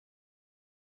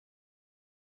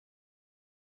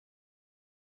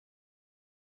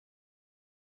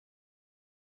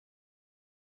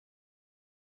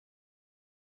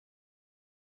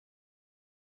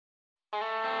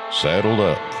Saddled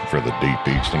up for the Deep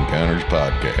East Encounters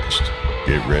podcast.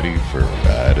 Get ready for a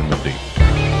ride in the deep.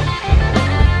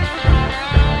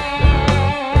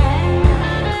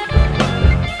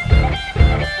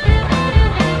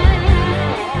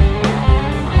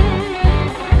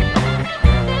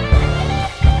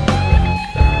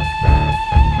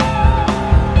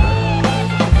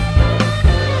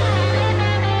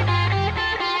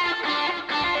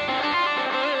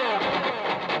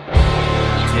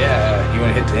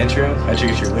 Hit the intro. How'd you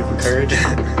get your liquid courage?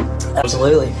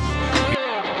 Absolutely.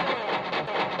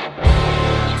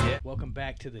 Yeah. Welcome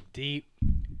back to the Deep.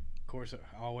 Of course,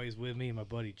 always with me, my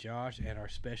buddy Josh, and our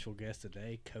special guest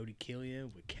today, Cody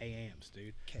Killion with K-Ams,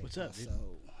 dude. What's up, dude?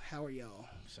 So, how are y'all?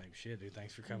 Same shit, dude.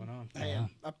 Thanks for coming on. Hey, I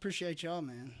appreciate y'all,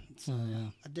 man.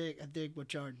 I dig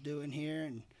what y'all are doing here,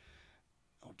 and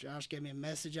Josh gave me a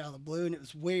message out of the blue, and it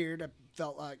was weird. I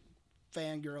felt like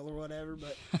fangirl or whatever,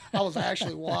 but I was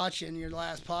actually watching your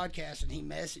last podcast and he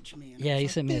messaged me. And he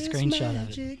sent me a screenshot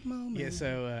of it. Moment. Yeah,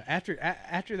 so after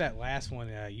that last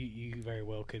one, you very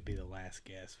well could be the last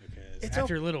guest because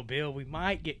after Little Bill, we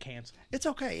might get canceled. It's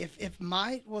okay. If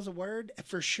might was a word,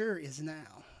 for sure is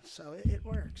now. So it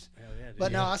works. Hell yeah, dude.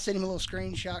 But no, I sent him a little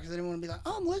screenshot because I didn't want to be like,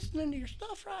 I'm listening to your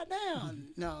stuff right now. And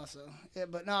no, so yeah,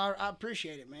 but no, I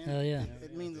appreciate it, man. Hell yeah.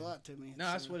 It means a lot to me. No,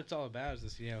 that's what it's all about. Is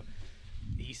this,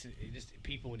 East, just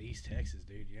people in East Texas,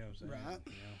 dude. You know what I'm saying? Right.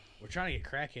 We're trying to get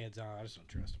crackheads on. I just don't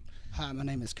trust them. Hi, my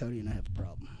name is Cody, and I have a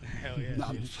problem. Hell yeah. No,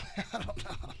 I don't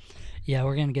know. Yeah,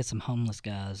 we're gonna get some homeless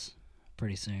guys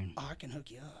pretty soon. Oh, I can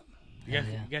hook you up. You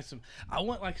got some. I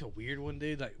want like a weird one,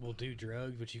 dude. Like we'll do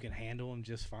drugs, but you can handle them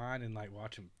just fine, and like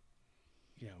watch them,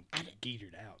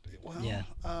 geetered out, dude. Well, yeah.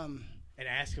 And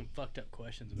ask them fucked up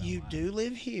questions about you life. do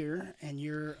live here, and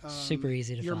your super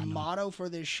easy to your find motto for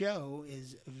this show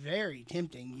is very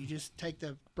tempting. You just take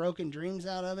the broken dreams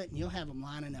out of it, and you'll have them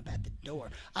lining up at the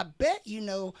door. I bet you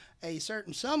know a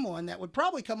certain someone that would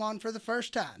probably come on for the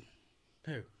first time.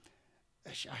 Who?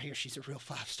 I hear she's a real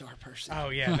 5-star person. Oh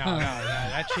yeah, no,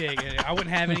 that chick. I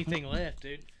wouldn't have anything left,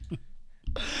 dude.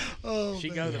 Oh,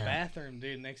 She'd go to the bathroom,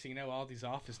 dude. Next thing you know, all these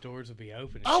office doors would be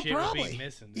open. And oh, shit probably. would be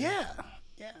missing. Dude. Yeah.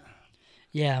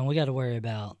 Yeah, and we got to worry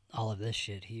about all of this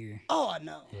shit here. Oh, I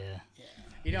know.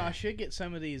 Yeah. I should get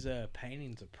some of these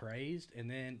paintings appraised, and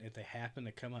then if they happen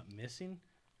to come up missing,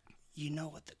 you know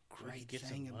what the great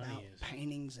thing about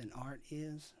paintings and art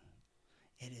is?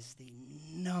 It is the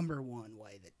number one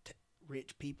way that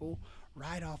rich people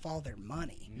write off all their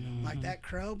money. Mm-hmm. Like that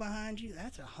crow behind you,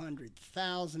 that's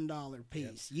 $100,000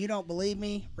 piece. Yep. You don't believe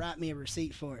me? Write me a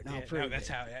receipt for it, and I'll prove it. That's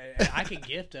how I can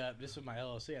gift up. This with my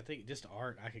LLC. I think just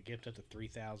art, I could gift up to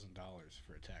 $3,000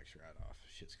 for a tax write-off.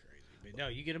 Shit's crazy. But no,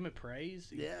 you get them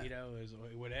appraised. Yeah. As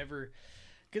whatever.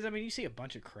 Because you see a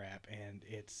bunch of crap, and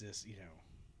it's this.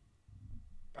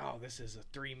 Oh, this is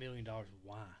a $3 million.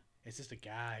 Why? It's just a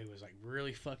guy who was like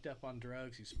really fucked up on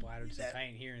drugs, who splattered some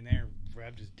paint here and there, and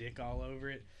rubbed his dick all over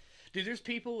it. Dude, there's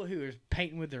people who are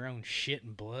painting with their own shit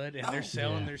and blood, and they're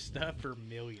selling their stuff for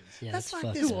millions. Yeah, that's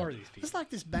like this. Who are these people? It's like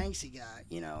this Banksy guy.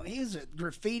 He was a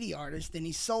graffiti artist, and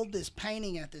he sold this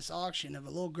painting at this auction of a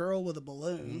little girl with a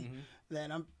balloon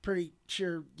that I'm pretty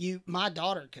sure my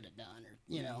daughter could have done,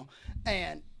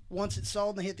 And once it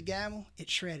sold and hit the gavel, it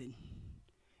shredded.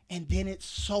 And then it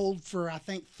sold for, I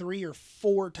think, 3 or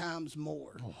 4 times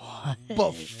more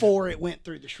before it went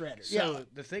through the shredder. So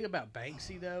the thing about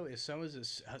Banksy, though, is some of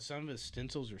his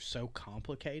stencils are so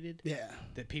complicated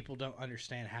that people don't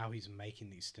understand how he's making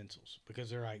these stencils. Because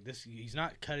they're like, he's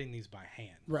not cutting these by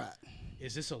hand. Right.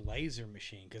 Is this a laser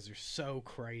machine? Because they're so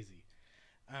crazy.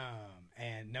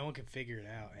 And no one can figure it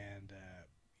out. And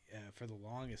for the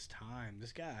longest time,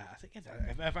 this guy, I think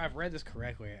if I've read this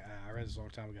correctly, I read this a long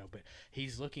time ago, but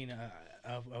he's looking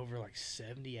over like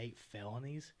 78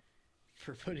 felonies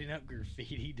for putting up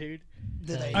graffiti, dude.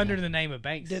 Under the name of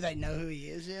Banksy. Do they know who he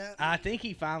is yet? I think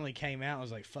he finally came out and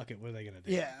was like, fuck it, what are they going to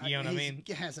do? Yeah. You know what I mean?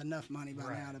 He has enough money by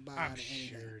now to buy I'm out of anything.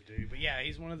 sure, dude. But yeah,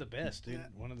 he's one of the best, dude.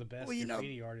 One of the best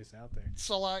graffiti artists out there.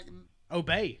 So, like...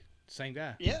 Obey. Same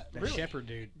guy. Yeah, that really? Shepherd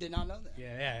dude. Did not know that.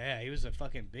 Yeah. He was a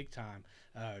fucking big time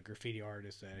graffiti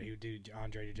artist. He would do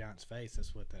Andre the Giant's face.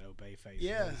 That's what that Obey face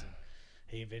was. And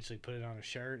he eventually put it on a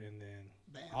shirt, and then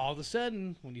all of a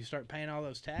sudden, when you start paying all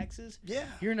those taxes,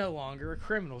 you're no longer a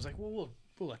criminal. It's like, well,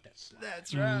 we'll let that slide.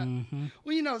 That's right. Mm-hmm.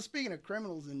 Well, speaking of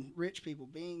criminals and rich people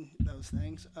being those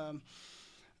things,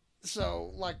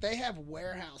 so like they have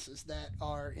warehouses that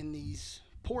are in these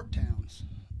port towns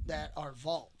that are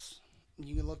vaults.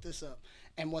 You can look this up.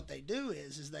 And what they do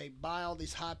is they buy all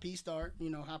these high-priced art,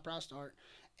 high-priced art,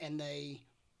 and they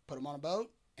put them on a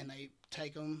boat, and they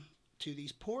take them to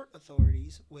these port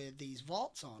authorities with these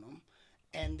vaults on them,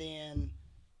 and then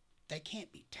they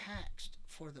can't be taxed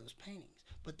for those paintings,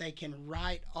 but they can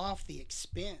write off the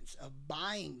expense of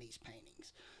buying these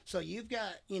paintings. So you've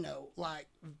got, like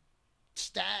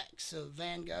stacks of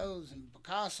Van Goghs and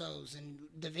Picassos and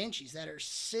Da Vinci's that are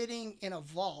sitting in a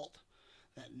vault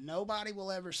that nobody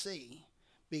will ever see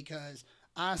because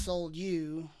I sold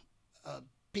you a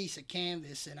piece of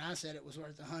canvas and I said it was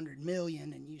worth $100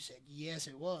 million, and you said yes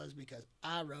it was because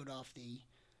I wrote off the,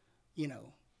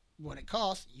 what it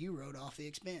cost. You wrote off the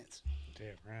expense.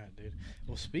 Damn right, dude.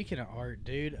 Well, speaking of art,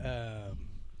 dude,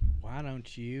 why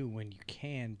don't you, when you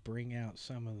can, bring out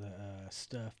some of the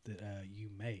stuff that you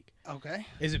make? Okay.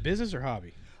 Is it business or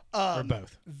hobby? Or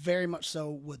both? Very much so.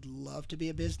 Would love to be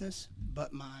a business,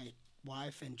 but my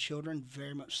wife and children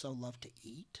very much so love to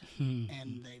eat,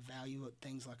 and they value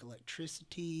things like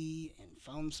electricity and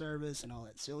phone service and all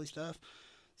that silly stuff.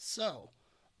 So,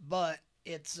 but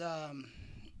it's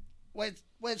way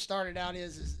it started out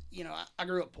is I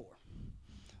grew up poor,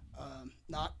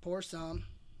 not poor some,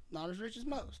 not as rich as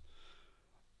most.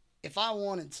 If I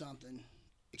wanted something,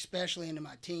 especially into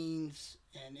my teens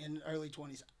and in the early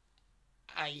 20s,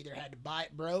 I either had to buy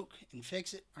it broke and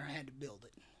fix it, or I had to build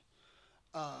it.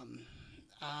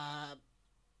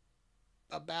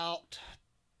 About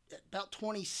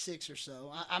 26 or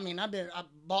so. I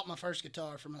bought my first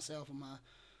guitar for myself and my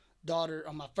daughter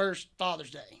on my first Father's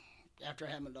Day after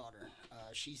I had my daughter.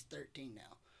 She's 13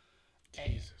 now.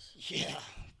 Jesus. Yeah,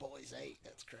 boy's 8.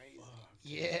 That's crazy. Fuck.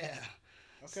 Yeah.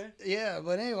 Okay. Yeah,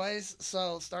 but anyways,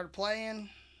 so started playing.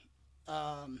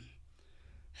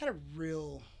 Had a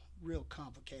real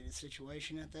complicated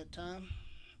situation at that time,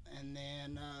 and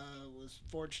then was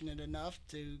fortunate enough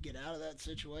to get out of that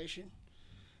situation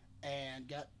and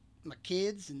got my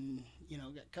kids and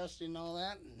got custody and all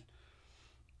that. And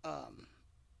a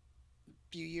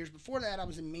few years before that, I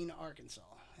was in Mena, Arkansas,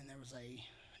 and there was a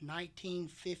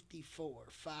 1954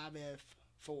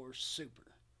 5F4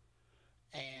 Super,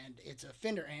 and it's a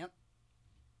Fender amp.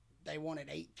 They wanted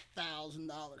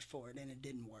 $8,000 for it, and it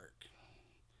didn't work.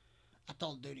 I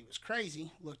told the dude he was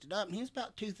crazy, looked it up, and he was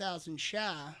about $2,000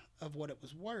 shy of what it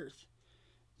was worth,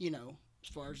 as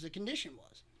far as the condition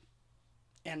was.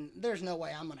 And there's no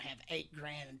way I'm going to have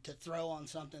 $8,000 to throw on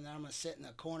something that I'm going to sit in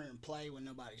the corner and play when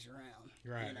nobody's around.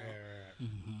 Right.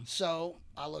 Mm-hmm. So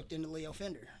I looked into Leo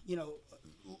Fender.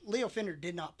 Leo Fender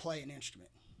did not play an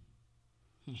instrument.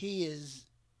 He is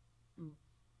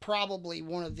probably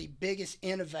one of the biggest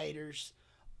innovators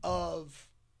of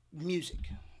music.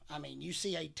 I mean, you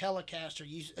see a Telecaster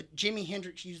Jimi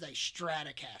Hendrix used a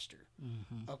Stratocaster.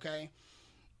 Mm-hmm. Okay,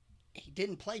 he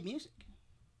didn't play music,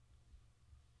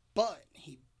 but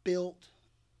he built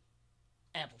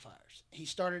amplifiers. He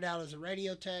started out as a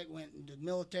radio tech, went into the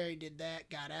military, did that,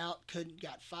 got out,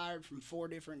 got fired from 4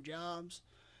 different jobs,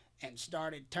 and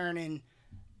started turning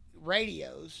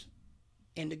radios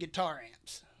into guitar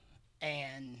amps.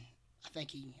 And I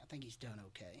think he's done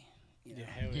okay. Yeah,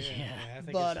 hell yeah. Yeah. I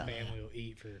think But, his family will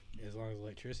eat for as long as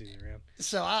electricity's around.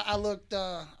 So I looked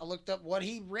up what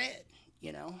he read,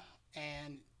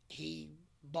 and he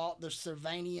bought the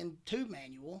Sylvanian tube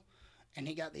manual, and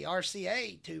he got the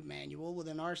RCA tube manual with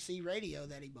an RC radio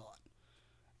that he bought.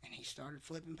 And he started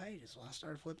flipping pages. Well, I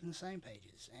started flipping the same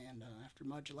pages. And after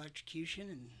much electrocution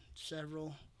and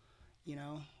several,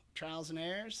 trials and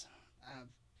errors, I've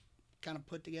kind of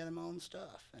put together my own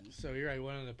stuff. And So you're like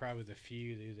one of probably the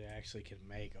few dude that actually can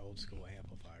make old school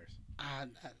amplifiers.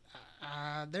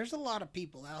 There's a lot of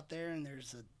people out there, and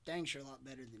there's a dang sure lot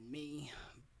better than me,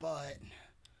 but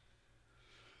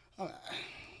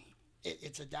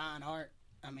it's a dying art.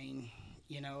 I mean,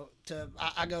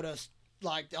 I go to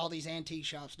like all these antique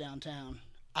shops downtown.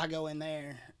 I go in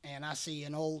there and I see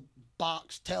an old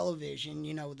box television,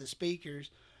 with the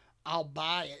speakers. I'll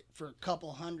buy it for a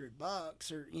couple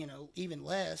 $100 or, even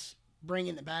less, bring it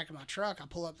in the back of my truck. I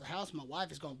pull up to the house. My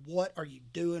wife is going, "What are you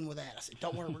doing with that?" I said,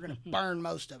 "Don't worry, we're going to burn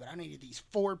most of it. I needed these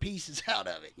 4 pieces out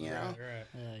of it, Right.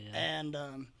 Yeah. And,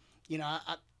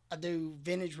 I do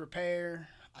vintage repair.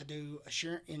 I do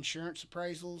insurance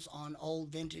appraisals on old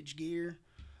vintage gear.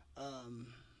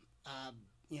 I,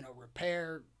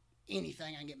 repair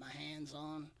anything I can get my hands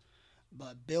on.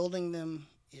 But building them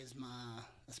is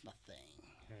that's my thing.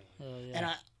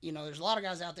 Yeah. And there's a lot of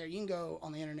guys out there. You can go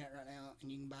on the internet right now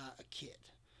and you can buy a kit,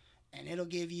 and it'll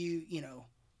give you,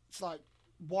 it's like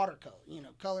watercolor,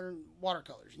 color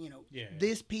watercolors. Yeah.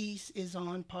 This piece is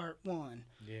on part 1.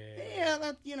 Yeah.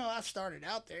 That I started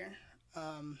out there,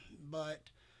 but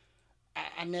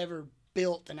I never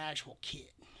built an actual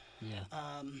kit. Yeah.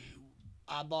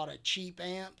 I bought a cheap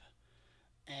amp,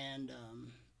 and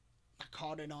I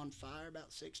caught it on fire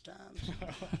about 6 times.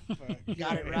 Fuck.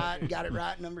 Got it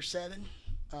right number 7.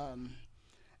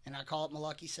 and I call it my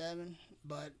Lucky 7.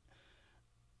 But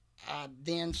I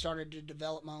then started to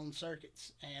develop my own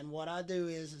circuits. And what I do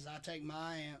is I take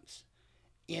my amps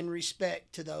in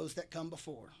respect to those that come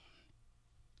before.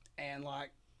 And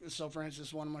like, so for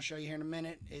instance, one I'm going to show you here in a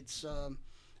minute, it's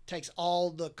takes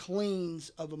all the cleans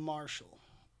of a Marshall.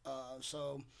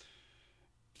 So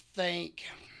think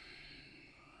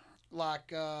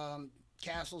like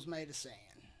Castles Made of Sand,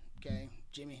 okay?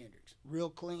 Jimi Hendrix. Real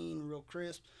clean, real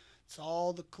crisp. It's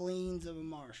all the cleans of a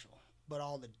Marshall, but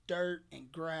all the dirt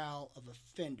and growl of a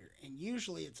Fender. And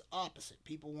usually it's opposite.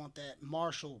 People want that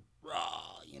Marshall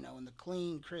raw, you know, and the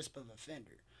clean crisp of a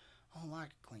Fender. I don't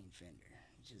like a clean Fender.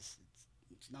 It's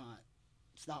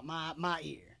not my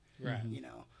ear, Right? You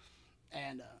know.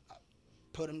 And I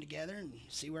put them together and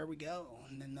see where we go.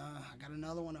 And then I got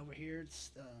another one over here.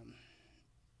 It's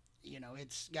you know,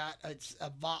 it's a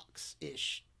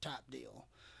Vox-ish type deal.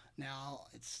 Now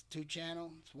it's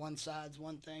 2-channel. It's one side's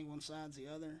one thing, one side's the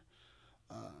other.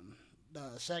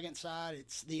 The second side,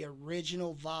 it's the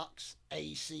original Vox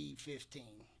AC-15.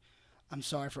 I'm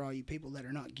sorry for all you people that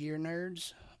are not gear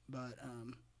nerds, but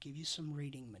give you some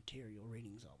reading material.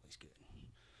 Reading's always good.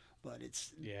 But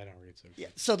it's Yeah, I don't read so. yeah.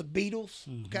 So the Beatles,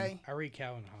 okay. I read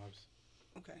Calvin Hobbes.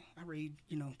 Okay, I read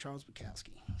Charles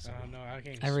Bukowski. So I don't know. I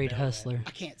can't. I read spell Hustler. I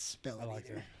can't spell it I like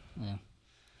either. that. Yeah.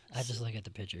 I just look at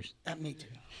the pictures. Me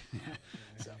too.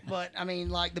 So, but I mean,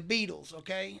 like the Beatles,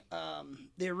 okay?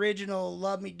 The original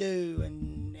 "Love Me Do"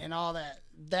 and all that.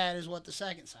 That is what the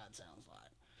second side sounds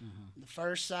like. The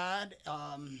first side,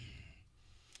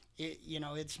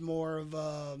 it's more of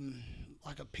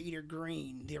like a Peter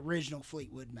Green, the original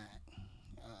Fleetwood Mac,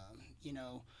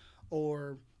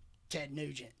 or Ted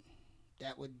Nugent.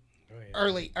 That would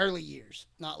early years,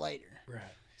 not later. Right.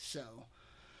 So,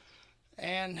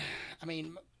 and I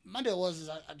mean, my deal was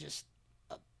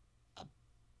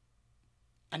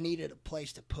I needed a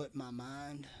place to put my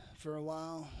mind for a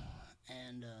while,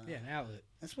 and an outlet.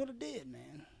 that's what I did,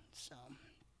 man. So,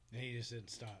 And he just didn't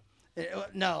stop.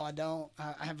 No, I don't.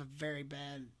 I have a very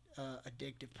bad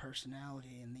addictive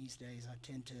personality, and these days I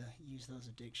tend to use those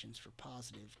addictions for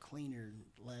positive, cleaner,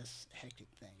 less hectic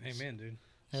things. Amen, dude.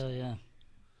 Hell yeah.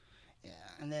 Yeah,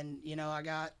 and then I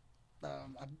got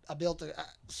I built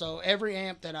so every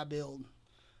amp that I build,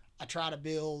 I try to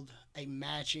build a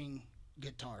matching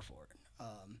guitar for it.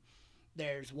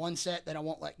 There's one set that I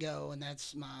won't let go, and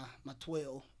that's my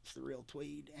twill. It's the real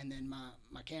tweed, and then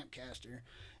my Campcaster,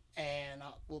 and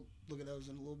we'll look at those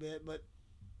in a little bit, but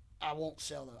I won't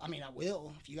sell those. I mean, I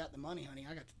will if you got the money, honey.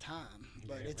 I got the time,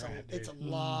 but Yeah, it's a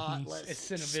lot less. It's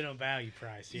sentimental value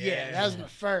price. Yeah, that was my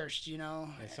first.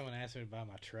 Like someone asked me to buy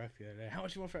my truck the other day. How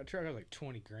much you want for that truck? I was like,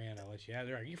 $20,000. I'll let you have it.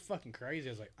 They're like, you're fucking crazy.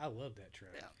 I was like, I love that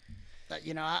truck. Yeah. But,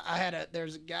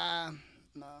 there's a guy,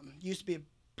 used to be a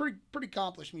pretty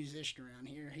accomplished musician around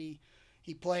here. He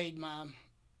played my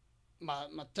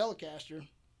Telecaster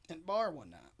at a bar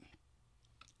one night,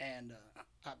 and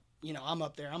I'm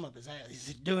up there. I'm up his ass. Is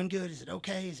it doing good? Is it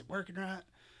okay? Is it working right?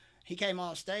 He came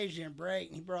off stage during break,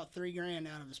 and he brought $3,000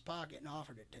 out of his pocket and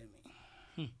offered it to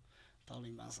me. Told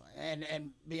him, I was like,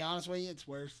 and be honest with you, it's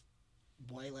worth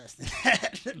way less than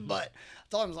that. But I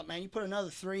told him, I was like, man, you put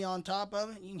another 3 on top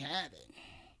of it, you can have it.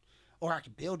 Or I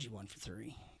could build you one for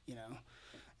 3,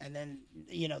 And then,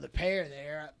 the pair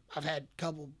there, I've had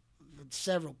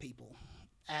several people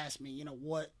ask me,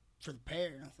 what for the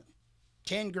pair. And I thought,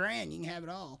 $10,000, you can have it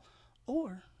all.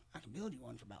 Or I can build you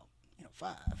one for about,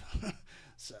 5.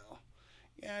 So,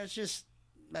 yeah, it's just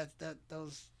that's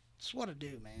what I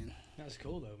do, man. That's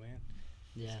cool though, man.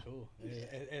 Yeah. It's cool.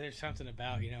 And there's something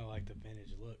about like the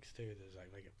vintage looks too. That's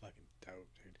like it fucking dope,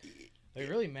 dude. It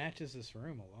really matches this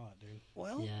room a lot, dude.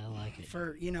 Well, yeah, I like it.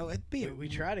 For it'd be we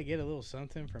try to get a little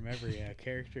something from every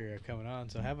character coming on.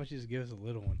 So how about you just give us a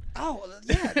little one? Oh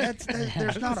yeah,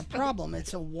 there's not a problem.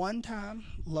 It's a one-time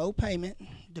low payment,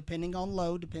 depending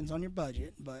on depends on your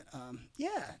budget. But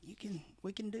yeah,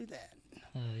 we can do that.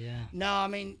 Oh yeah. No, I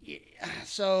mean,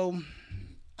 so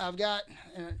I've got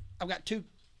two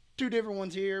different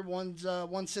ones here.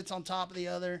 One sits on top of the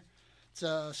other. It's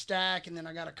a stack, and then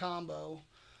I got a combo.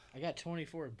 I got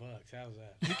 $24. How's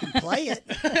that? You can play it.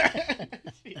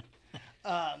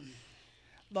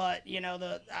 But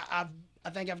I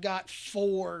think I've got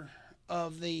 4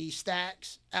 of the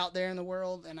stacks out there in the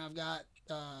world, and I've got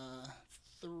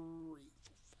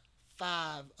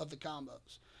 5 of the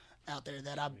combos out there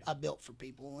that I built for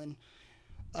people. And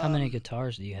how many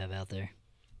guitars do you have out there?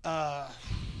 1,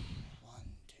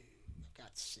 2. I've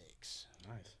got 6.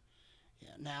 Nice.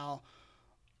 Yeah. Now,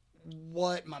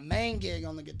 what my main gig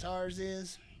on the guitars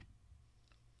is,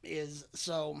 is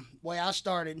so way I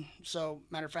started. So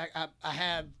matter of fact, I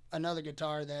have another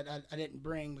guitar that I didn't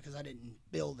bring because I didn't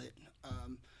build it.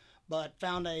 But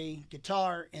found a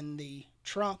guitar in the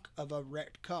trunk of a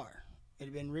wrecked car. It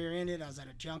had been rear-ended. I was at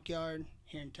a junkyard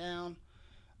here in town.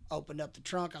 Opened up the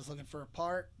trunk. I was looking for a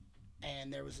part,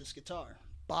 and there was this guitar.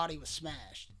 Body was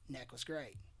smashed. Neck was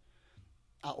great.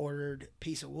 I ordered a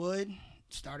piece of wood,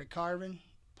 started carving,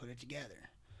 put it together.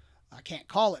 I can't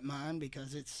call it mine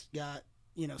because it's got,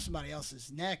 somebody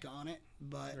else's neck on it,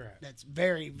 but that's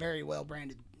very, very well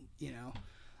branded,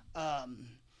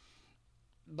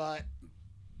 But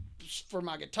for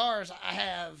my guitars, I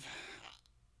have,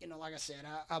 like I said,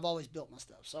 I've always built my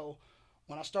stuff. So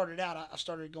when I started out, I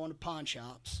started going to pawn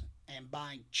shops and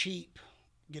buying cheap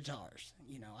guitars.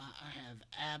 I have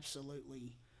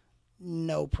absolutely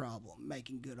no problem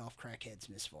making good off crackheads'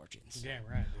 misfortunes. Damn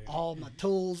right, dude. All my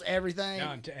tools, everything.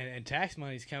 No, and tax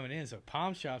money's coming in, so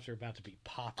pawn shops are about to be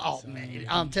popping. Oh, man.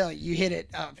 I'm telling you hit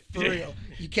it for real.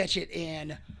 You catch it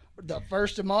in the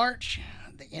 1st of March,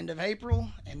 the end of April,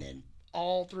 and then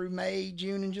all through May,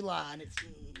 June, and July. And it's...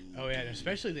 Oh, yeah,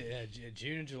 especially the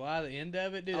June and July, the end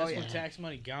of it, dude. That's when tax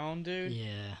money gone, dude. Yeah.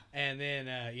 And then,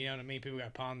 you know what I mean? People got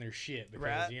to pawn their shit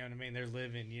because, you know what I mean? They're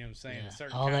living, you know what I'm saying? A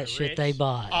certain all kind that of shit rich. they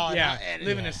bought. Oh, Yeah,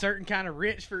 living a certain kind of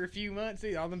rich for a few months,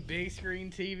 dude. All them big screen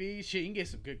TVs. Shit, you can get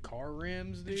some good car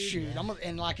rims, dude. Shoot.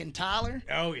 And like in Tyler,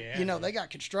 oh, yeah. They got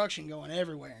construction going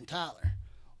everywhere in Tyler.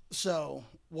 So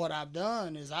what I've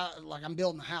done is I'm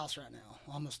building a house right now.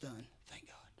 Almost done. Thank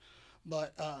God.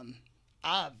 But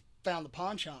I've found the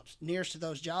pawn shops nearest to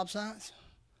those job sites,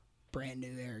 brand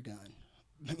new air gun.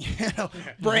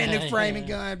 Brand new framing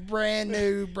gun, brand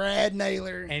new Brad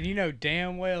nailer. And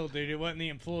damn well, dude, it wasn't the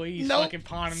employees fucking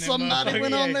pawning them. Somebody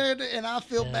went on there, and I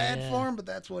feel bad for them, but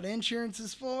that's what insurance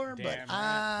is for. Damn but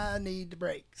right. I need the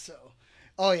break. So,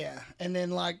 oh yeah, and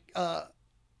then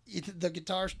the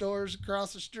guitar stores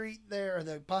across the street there, or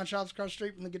the pawn shops across the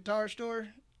street from the guitar store.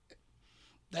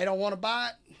 They don't want to buy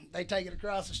it. They take it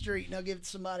across the street and they'll give it to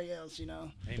somebody else,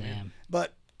 Amen. Damn.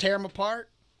 But tear them apart,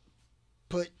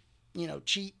 put,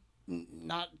 cheap,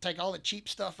 not take all the cheap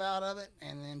stuff out of it,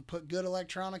 and then put good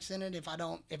electronics in it. If I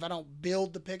don't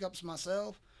build the pickups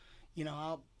myself,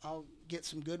 I'll get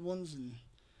some good ones and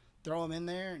throw them in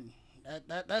there. And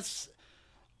that's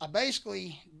I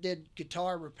basically did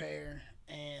guitar repair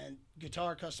and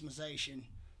guitar customization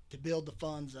to build the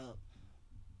funds up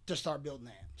to start building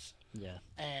amps. Yeah.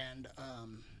 And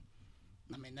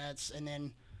and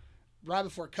then right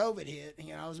before COVID hit,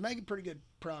 I was making pretty good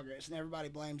progress, and everybody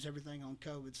blames everything on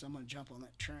COVID, so I'm going to jump on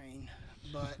that train.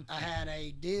 But I had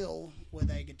a deal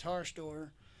with a guitar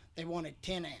store. They wanted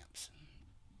 10 amps.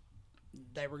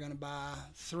 They were going to buy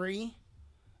 3,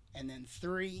 and then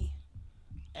 3,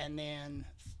 and then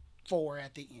 4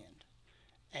 at the end.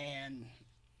 And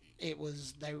it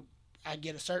was I'd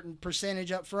get a certain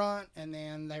percentage up front, and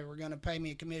then they were going to pay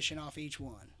me a commission off each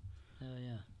one. Oh,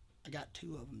 yeah. I got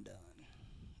 2 of them done.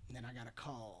 And then I got a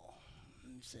call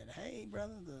and said, "Hey,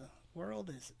 brother, the world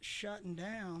is shutting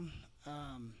down.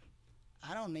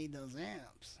 I don't need those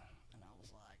amps." And I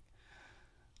was like,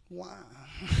 "Why?"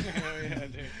 Oh, yeah,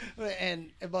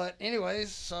 dude. But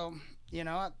anyways, so,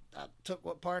 I took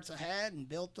what parts I had and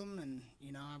built them. And,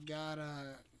 I've got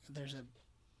there's a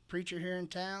preacher here in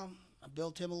town. I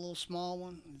built him a little small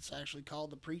one. It's actually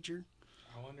called the Preacher.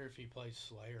 I wonder if he plays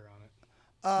Slayer on it.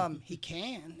 He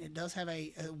can. It does have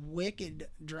a wicked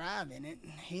drive in it.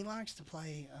 He likes to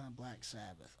play Black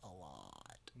Sabbath a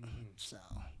lot. Mm-hmm. So,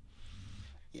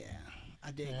 yeah, I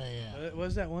dig. Yeah. What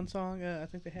was that one song? I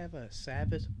think they have a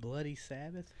Sabbath, Bloody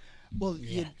Sabbath. Well,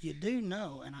 you do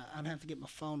know, and I'd have to get my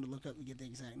phone to look up and get the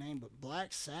exact name, but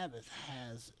Black Sabbath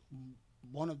has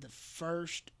one of the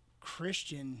first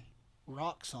Christian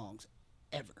rock songs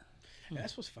ever.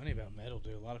 That's what's funny about metal,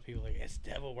 dude. A lot of people it's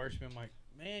devil worship. I'm like,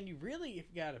 man, you really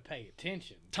got to pay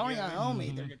attention. Tony You know what I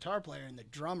mean? Iommi, their guitar player, and the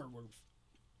drummer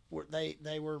were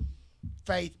they were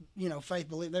faith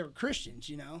believe they were Christians,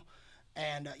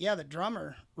 and the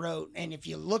drummer wrote, and if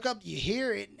you look up, you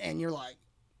hear it, and you're like,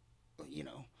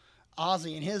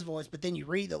 Ozzy in his voice, but then you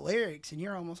read the lyrics, and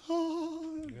you're almost,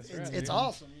 it's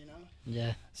awesome,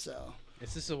 Yeah. So.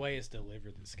 It's just the way it's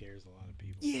delivered that scares a lot of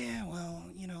people. Yeah, well,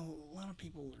 a lot of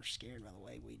people are scared by the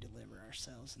way we deliver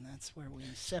ourselves, and that's where we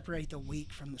separate the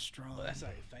weak from the strong. Well, that's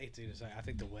like faith, dude. I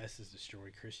think the West has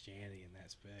destroyed Christianity in that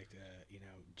aspect.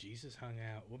 Jesus hung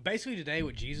out. Well, basically today,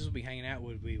 what Jesus would be hanging out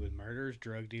would be with murderers,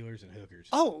 drug dealers, and hookers.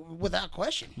 Oh, without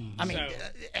question. I mean,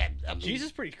 Jesus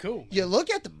is pretty cool, man. You look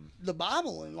at the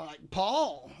Bible and like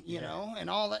Paul, and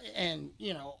all that, and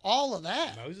all of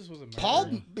that. Moses was a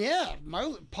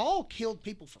murderer. Paul killed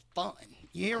people for fun.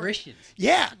 You hear Christians.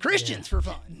 Yeah, Christians for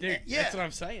fun. Dude, yeah. that's what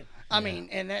I'm saying. I mean,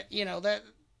 and that, that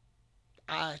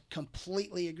I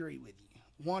completely agree with you.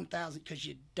 1,000, because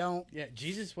you don't. Yeah,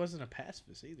 Jesus wasn't a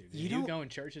pacifist either. Dude. You He would don't- go in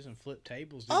churches and flip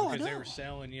tables Oh, I because they know. were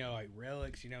selling, like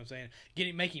relics, you know what I'm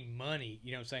saying? making money,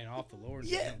 you know what I'm saying, off the Lord.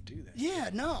 Yeah. They don't do that. Yeah,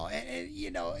 no. And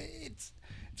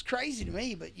it's crazy to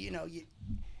me, but,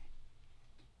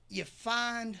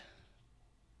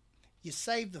 you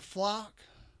save the flock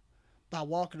by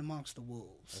walking amongst the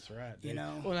wolves. That's right. You Dude.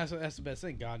 know? Well, that's the best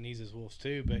thing. God needs his wolves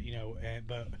too, but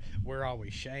but we're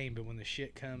always shamed. But when the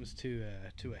shit comes to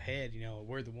a head,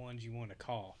 we're the ones you want to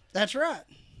call. That's right.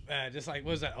 Just like,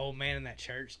 what was that old man in that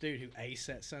church, dude, who aced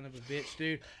that son of a bitch,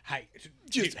 dude? Hey,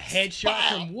 Just headshot wow.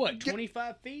 from what,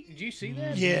 25 feet? Did you see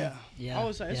that? Yeah. Yeah. I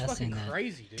was like, it's yeah, I fucking seen that.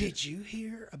 crazy, dude. Did you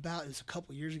hear about, it was a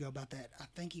couple years ago, about that? I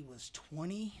think he was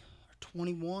 20 or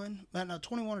 21. No,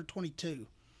 21 or 22.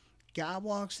 Guy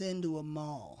walks into a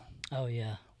mall Oh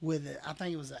yeah. with I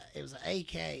think it was an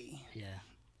AK. Yeah.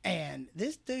 And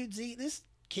this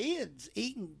kid's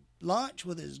eating lunch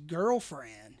with his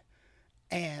girlfriend.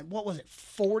 And what was it,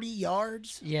 40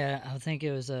 yards? Yeah, I think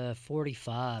it was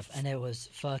 45, and it was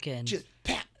fucking Just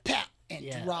pat, pat,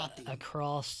 and dropped him.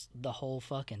 across the whole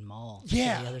fucking mall.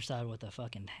 Yeah. To the other side with a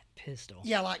fucking pistol.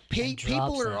 Yeah, like And drops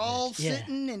people are that all bitch. Yeah.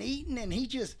 sitting and eating, and he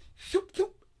just, whoop,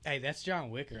 whoop. Hey, that's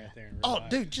John Wick right there. In real Oh, life.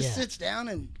 dude, just Yeah. sits down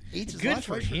and eats his Good lunch.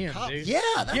 for waits him, the cop. dude. Yeah,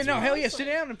 that's hell what yeah, I'm sit saying.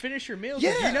 down and finish your meal. 'Cause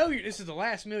Yeah. You know this is the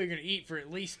last meal you're going to eat for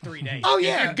at least 3 days. Oh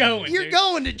yeah, You're going, You're dude.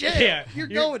 going to jail. Yeah, you're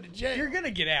going to jail. You're going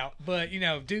to get out, but,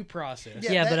 due process.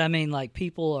 Yeah, Yeah, but that- I mean, like,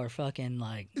 people are fucking,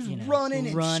 like, running and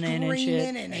and screaming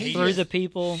shit and he through just- the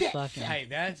people. Yeah. Fucking. Hey,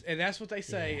 that's what they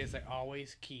say is they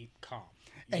always keep calm.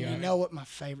 And know you what I know what my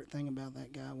favorite thing about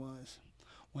that guy was?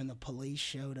 When the police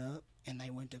showed up and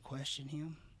they went to question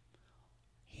him,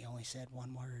 he only said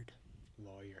one word.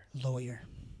 Lawyer. Lawyer.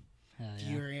 Hell If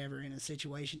yeah. you're ever in a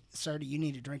situation, sir, do you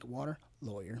need a drink of water?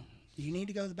 Lawyer. Do you need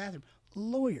to go to the bathroom?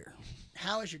 Lawyer.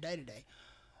 How is your day today?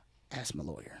 Ask my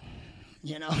lawyer.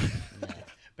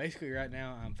 Basically, right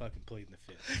now, I'm fucking pleading the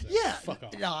fifth. So Yeah. Fuck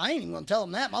off. No, I ain't even going to tell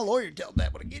him that. My lawyer told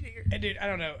that when I get here. And dude, I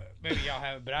don't know, maybe y'all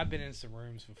haven't, but I've been in some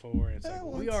rooms before, and it's like, Oh,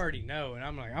 we once. already know, and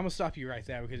I'm like, I'm gonna stop you right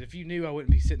there, because if you knew, I wouldn't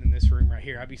be sitting in this room right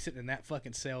here. I'd be sitting in that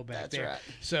fucking cell back That's there. right.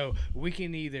 So we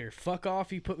can either fuck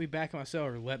off, you put me back in my cell,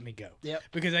 or let me go. Yep.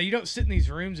 Because you don't sit in these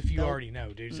rooms if you Nope. already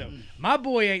know, dude. So my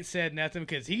boy ain't said nothing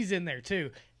because he's in there too.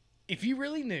 If you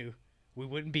really knew, we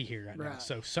wouldn't be here right now. Right.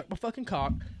 So suck my fucking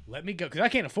cock, let me go, because I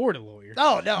can't afford a lawyer.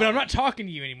 Oh, no. But I'm not talking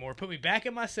to you anymore. Put me back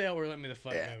in my cell or let me the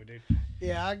fuck Yeah. go, dude.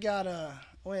 Yeah, I got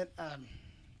had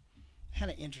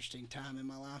an interesting time in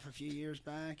my life a few years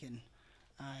back, and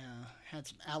I had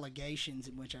some allegations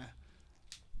in which I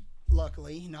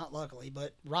not luckily,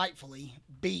 but rightfully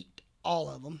beat all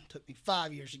of them. Took me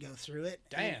 5 years to go through it.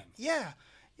 Damn. And yeah,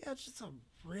 it's just a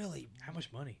really, How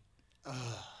much money? A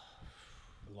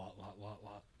lot.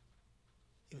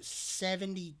 it was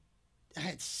 70, I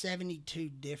had 72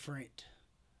 different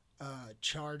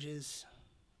charges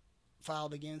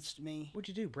filed against me. What'd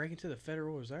you do? Break into the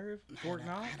Federal Reserve? Fort I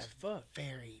Knox? had a Fuck.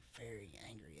 very, very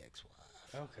angry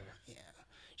ex-wife. Okay. Yeah,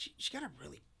 she got a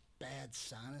really bad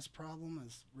sinus problem.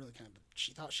 It's really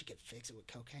she thought she could fix it with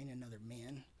cocaine and other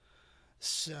men.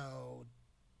 So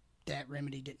that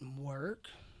remedy didn't work.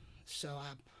 So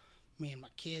me and my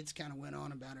kids kind of went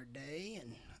on about her day,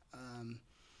 and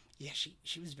yeah,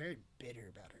 she was very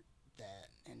bitter about that,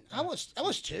 and I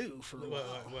was too for a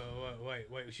while.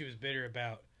 Wait. She was bitter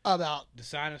about About the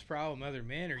sinus problem, other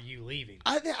men, or you leaving?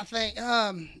 I think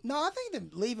no, I think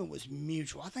the leaving was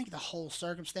mutual. I think the whole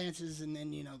circumstances, and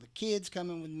then the kids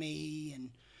coming with me,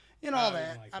 and all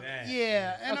that. Like I mean, that.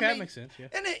 yeah, and Okay, I that mean, makes sense. Yeah.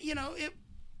 And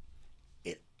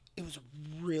it was a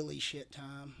really shit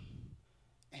time,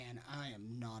 and I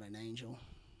am not an angel,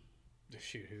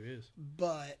 Shoot, who is?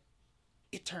 but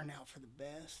it turned out for the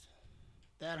best.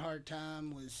 That hard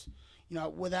time was,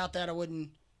 without that I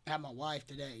wouldn't have my wife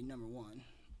today. Number one,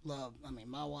 love. I mean,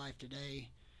 my wife today.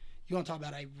 You want to talk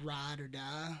about a ride or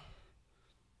die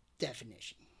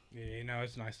definition? Yeah,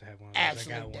 it's nice to have one of those. I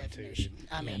Absolute got one definition. too.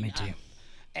 I mean, me too.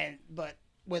 But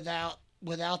without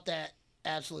that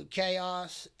absolute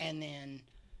chaos, and then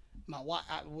my wife,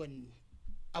 I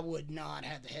would not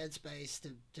have the headspace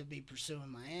to be pursuing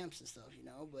my amps and stuff,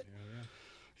 But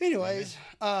anyways,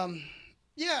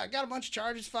 yeah, I got a bunch of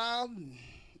charges filed, and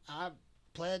I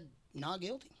pled not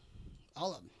guilty.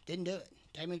 All of them. Didn't do it.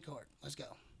 Take me to court. Let's go.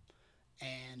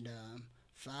 And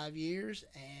 5 years,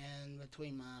 and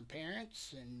between my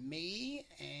parents and me,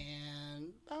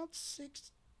 and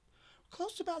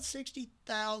close to about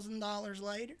 $60,000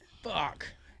 later. Fuck.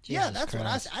 Yeah, Jesus that's what I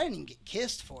Christ. said. I didn't even get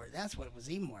kissed for it. That's what was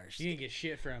even worse. You didn't get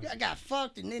shit from. I got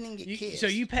fucked and didn't even get kissed. So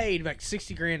you paid like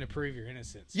 $60,000 to prove your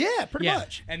innocence. Yeah, pretty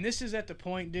much. And this is at the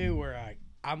point, dude, where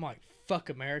I'm like, fuck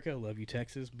America, love you,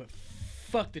 Texas, but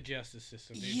fuck the justice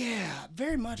system, dude. Yeah,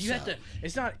 very much You so. have to.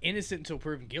 It's not innocent until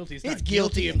proven guilty. It's not It's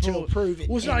guilty until proven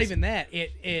Well, it's not innocent. even that.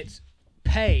 It's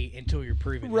pay until you're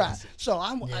proven Right. innocent. So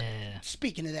Yeah.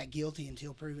 speaking of that guilty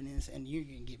until proven innocent, and you're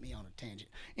gonna get me on a tangent.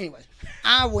 Anyways,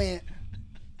 I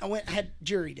had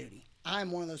jury duty.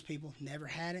 I'm one of those people, never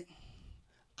had it.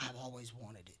 I've always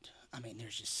wanted it. I mean,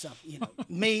 there's just something,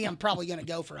 me, I'm probably gonna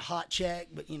go for a hot check,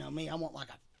 but me, I want like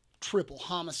a triple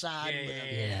homicide with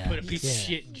a Yeah. Put a piece of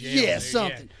shit in jail. yeah, dude.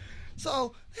 something.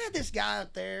 So I had this guy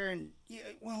up there, and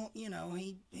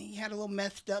he had a little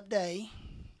messed up day.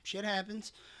 Shit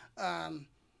happens.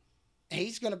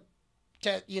 He's gonna,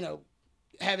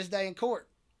 have his day in court.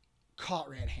 Caught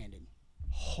red-handed.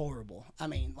 Horrible. I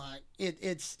mean, like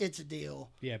it's a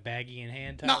deal. Yeah, baggy in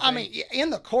hand. Type No, I thing. mean in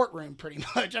the courtroom, pretty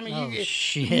much. I mean, Oh, you get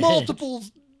shit. multiple,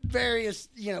 various,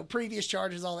 previous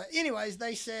charges, all that. Anyways,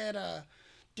 they said,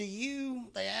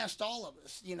 they asked all of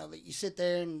us, that you sit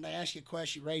there and they ask you a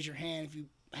question, you raise your hand if you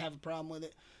have a problem with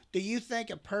it. Do you think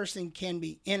a person can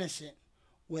be innocent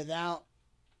without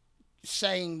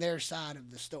saying their side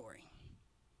of the story?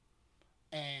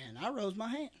 And I rose my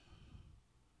hand.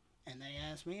 And they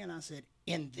asked me, and I said,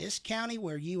 in this county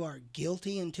where you are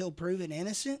guilty until proven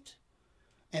innocent?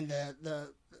 And the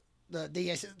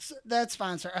DA said, that's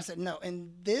fine, sir. I said, no,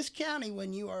 in this county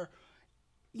when you are,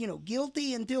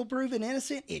 guilty until proven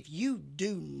innocent, if you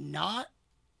do not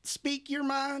speak your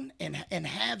mind and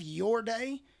have your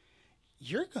day,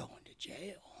 you're going to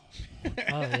jail.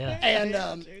 Oh yeah.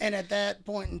 And at that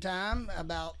point in time,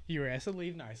 about you were asked to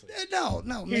leave nicely. no,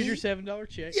 Here's me, your $7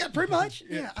 check. yeah, pretty much.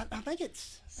 Yeah, I think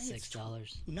it's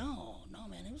 $6. No,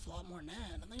 man, it was a lot more than that.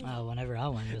 I think it was, Oh, whenever I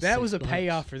went, it was That was a $6.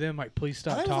 payoff for them. Like, please I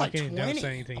stop think it was like talking and 20. don't say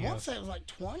anything I want else. to say it was like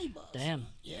 $20. Damn.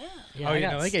 Yeah. Yeah, Oh, I yeah,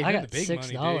 got, no, they gave I you got the big money,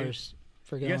 dude. $6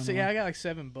 for You going. got, I got like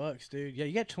 $7, dude. Yeah,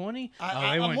 you got 20.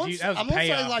 I they want wanted you. That was a to say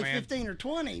payoff, like man. 15 or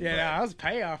 20. Yeah, that was a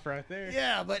payoff right there.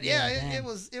 Yeah, but Yeah, it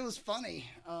damn. was funny.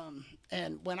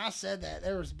 And when I said that,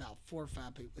 there was about 4 or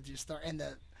 5 people just start, and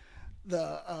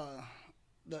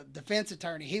the defense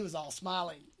attorney, he was all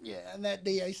smiling. Yeah, and that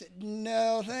DA said,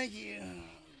 "No, thank you."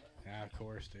 Yeah, of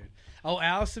course, dude. Oh,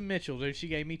 Allison Mitchell, dude. She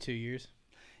gave me 2 years.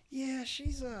 Yeah,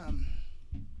 she's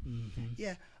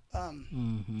yeah.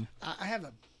 Mm-hmm. I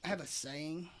have a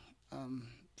saying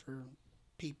for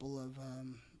people of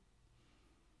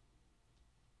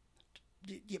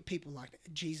people like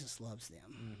that. Jesus loves them.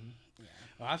 Mm-hmm. Yeah.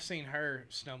 Well, I've seen her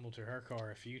stumble to her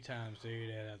car a few times, dude,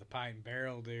 at the Pint and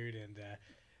Barrel, dude, and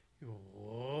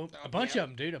a bunch of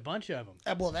them, dude, a bunch of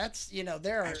them. Well, that's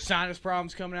there are Sinus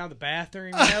problems coming out of the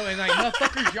bathroom, and like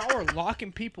motherfuckers, y'all are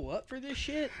locking people up for this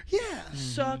shit. yeah.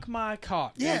 Suck my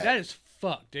cock, dude. Yeah. That is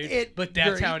fucked, dude. But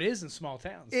that's Dirty. how it is in small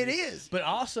towns. It dude. is. But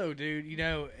also, dude,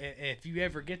 if you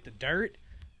ever get the dirt,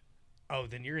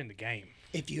 then you're in the game.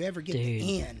 If you ever get Dude.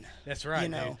 the in, That's right,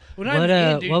 dude. know. Well, not What, even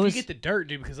in, dude. what If was- you get the dirt,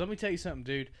 dude, because let me tell you something,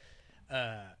 dude.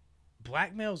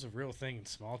 Blackmail's a real thing in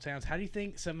small towns. How do you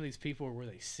think some of these people are where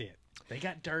they sit? They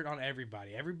got dirt on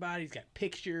everybody. Everybody's got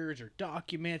pictures or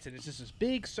documents, and it's just this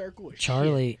big circle of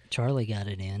shit. Charlie got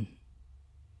it in.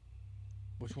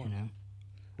 Which You one? know.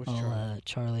 Which Well,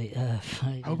 Charlie?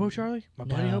 Charlie. Hobo Charlie? My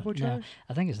buddy Hobo Charlie? No,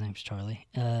 I think his name's Charlie.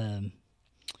 The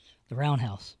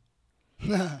Roundhouse.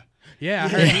 Yeah, I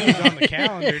heard he was on the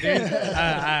calendar, dude.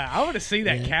 I want to see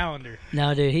that calendar.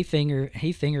 No, dude, he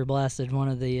finger blasted one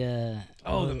of the.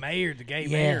 The mayor, the gay yeah,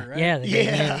 mayor, right? yeah, the gay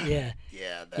Yeah. mayor, yeah,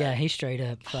 yeah, yeah. He straight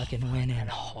up fucking went in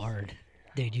hard,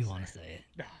 dude. You want to say it?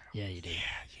 No, Yeah, you do.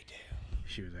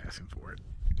 she was asking for it.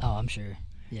 Oh, I'm sure.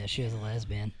 Yeah, she was a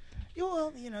lesbian.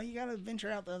 Well, you got to venture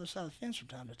out the other side of the fence from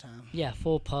time to time. Yeah,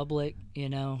 full public.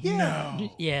 Yeah. Yeah.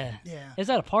 Yeah. It's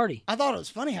at a party. I thought it was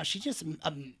funny how she just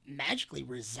magically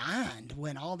resigned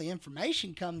when all the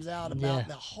information comes out about Yeah.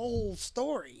 the whole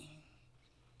story.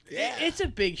 It's a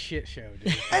big shit show,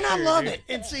 dude. And I Sure, love dude. it.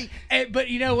 And see, But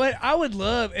you know what? I would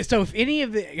love. So if any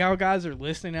of y'all guys are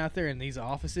listening out there in these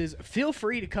offices, feel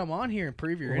free to come on here and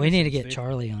prove your. We need to innocence, get dude.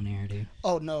 Charlie on here, dude.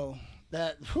 oh no,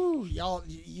 y'all,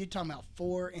 you talking about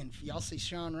 4 and y'all see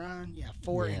Sean Ryan? Yeah,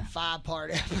 4 Yeah. and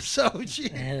 5-part episodes.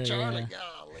 Yeah, Hell Charlie, yeah.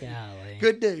 golly. Golly.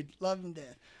 Good dude, love him to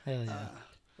death. Hell yeah.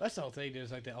 That's the whole thing, dude.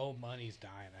 Is like the old money's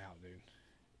dying out, dude.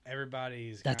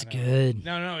 Everybody's. That's kinda, good.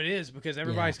 No, it is because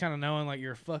everybody's kind of knowing like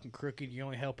you're fucking crooked. You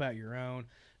only help out your own.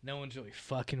 No one's really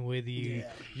fucking with you.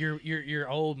 Yeah. Your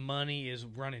old money is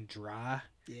running dry.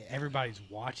 Yeah. Everybody's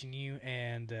watching you,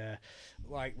 and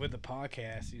like with the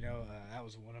podcast, you know, that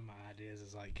was one of my ideas.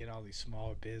 Is like get all these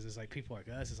smaller business, like people like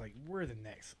us. It's like we're the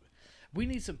next. We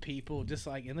need some people just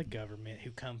like in the government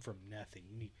who come from nothing.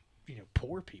 You need, you know,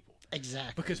 poor people.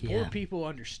 Exactly. Because poor people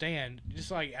understand.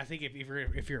 Just like I think if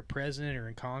you're a president or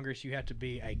in Congress, you have to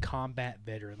be a combat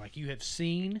veteran. Like you have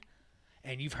seen.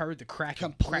 And you've heard the crack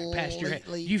past your head.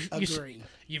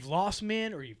 You've lost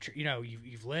men, or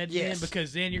you've led men,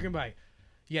 because then you're gonna be like,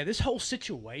 yeah, this whole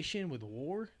situation with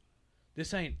war,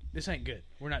 this ain't good.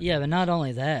 We're not. Yeah, but not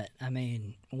only that. I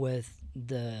mean, with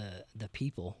the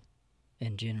people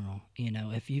in general, you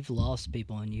know, if you've lost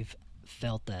people and you've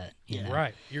felt that, you know,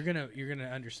 right, you're gonna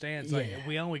understand. It's like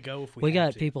we only go if we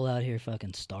got to. people out here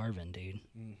fucking starving, dude.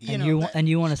 You and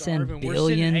you want to send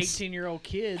billions? 18-year-old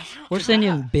kids. We're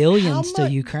sending billions to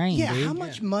Ukraine, yeah, dude. how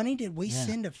much money did we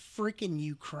send to freaking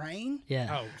Ukraine?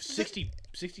 Yeah. Oh, 60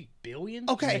 billion?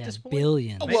 Okay. At this point?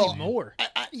 Billions. Maybe Well, more.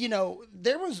 You know,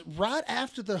 there was right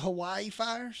after the Hawaii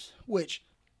fires, which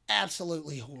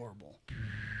absolutely horrible.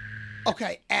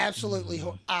 Okay, absolutely.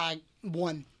 I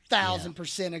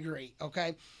 1,000% agree.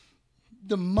 Okay,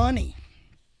 the money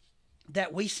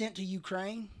that we sent to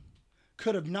Ukraine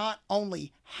could have not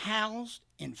only housed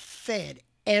and fed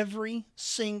every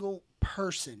single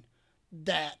person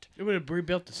that. It would have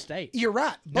rebuilt the state. You're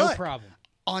right. No But problem.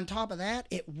 on top of that,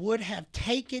 it would have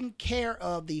taken care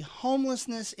of the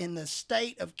homelessness in the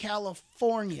state of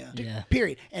California. Yeah.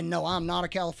 Period. And no, I'm not a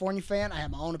California fan. I have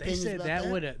my own They opinions said about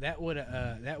that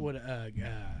would have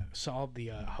solved the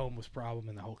homeless problem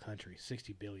in the whole country.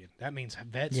 60 billion. That means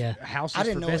vets houses I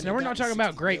didn't for know vets. it Now we're got not to talking about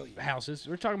 60 great billion. houses.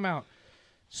 We're talking about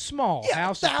small Yeah,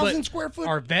 houses. 1,000 square foot.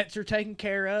 Our vets are taken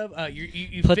care of.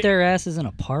 You Put their asses in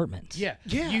apartments. Yeah.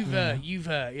 You've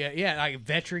like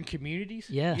veteran communities.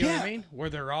 Yeah. You know what I mean? Where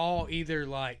they're all either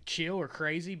like chill or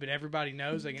crazy, but everybody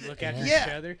knows they can look after Yeah.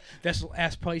 each other. That's the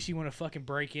last place you want to fucking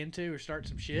break into or start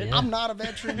some shit. Yeah. I'm not a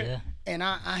veteran, Yeah. and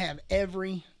I have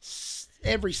every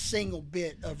single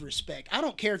bit of respect. I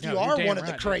don't care if No, you you're are damn one of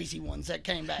the right, crazy ones that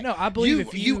came back. No, I believe you,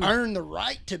 if you earn the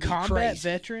right to be Combat crazy.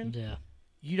 veteran, Yeah.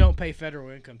 you don't pay federal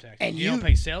income tax. And you don't you-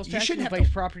 pay sales you tax. You shouldn't don't have pay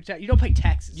to- property tax. You don't pay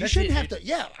taxes. You That's shouldn't it, have dude. to.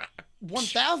 Yeah,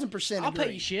 1,000% I'll agree.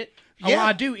 pay you shit. Yeah. Well,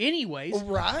 I do anyways.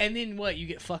 Right. And then what? You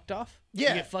get fucked off? Yeah.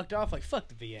 You get fucked off? Like, fuck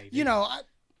the VA. Dude. You know,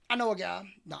 I know a guy,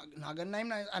 not gonna name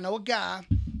names. I know a guy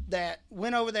that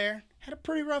went over there, had a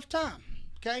pretty rough time.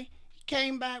 Okay, he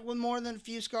came back with more than a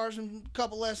few scars and a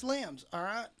couple less limbs. All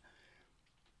right,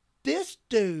 this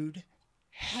dude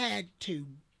had to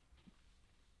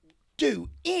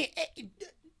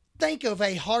think of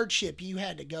a hardship you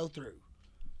had to go through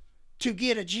to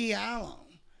get a GI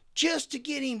loan, just to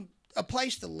get him a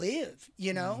place to live.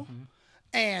 You know. Mm-hmm.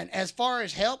 And as far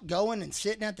as help going and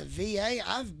sitting at the VA,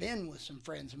 I've been with some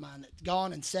friends of mine that's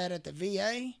gone and sat at the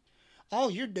VA. All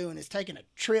you're doing is taking a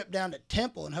trip down to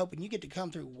Temple and hoping you get to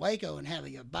come through Waco and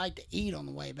having a bite to eat on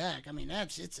the way back. I mean,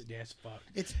 it's a fuck.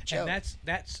 It's a joke. And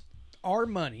that's our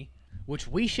money, which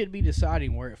we should be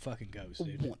deciding where it fucking goes,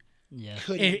 dude. Yeah.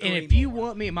 Couldn't And agree if you more.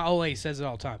 want me, my old lady says it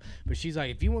all the time, but she's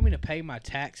like, if you want me to pay my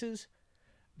taxes,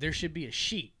 there should be a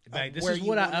sheet. Like, this where is you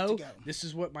what I want it to owe. go. This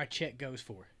is what my check goes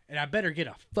for. And I better get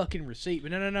a fucking receipt.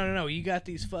 But no. You got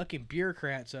these fucking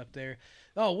bureaucrats up there.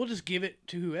 Oh, we'll just give it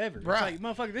to whoever. Right. It's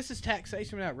like, motherfucker, this is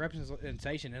taxation without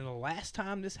representation. And the last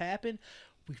time this happened,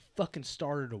 we fucking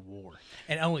started a war.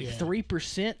 And only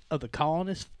 3% of the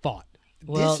colonists fought.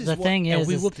 Well, This is the what- thing And is,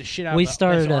 we is whooped the shit out we of the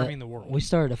started best a army in the world. we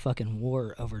started a fucking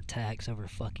war over tax over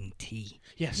fucking tea.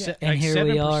 Yeah, And here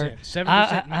we are. 7%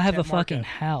 I have a markup. fucking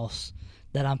house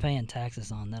that I'm paying taxes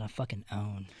on that I fucking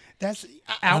own. That's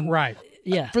outright.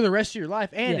 Yeah. For the rest of your life.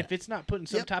 And Yeah. if it's not put in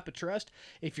some Yep. type of trust,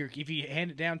 if you hand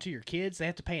it down to your kids, they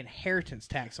have to pay inheritance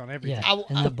tax on everything. Yeah.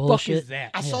 And the Fuck bullshit. is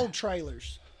that? I sold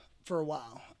trailers for a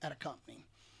while at a company,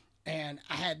 and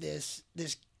I had this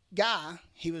guy.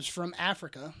 He was from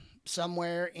Africa,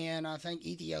 somewhere in I think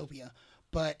Ethiopia,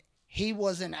 but he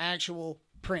was an actual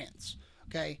prince.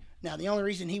 Okay, now the only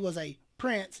reason he was a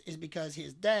prince is because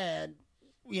his dad,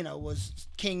 was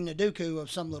King Naduku of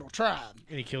some little tribe.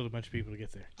 And he killed a bunch of people to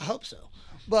get there. I hope so.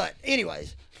 But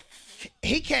anyways,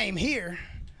 he came here,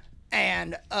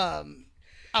 and I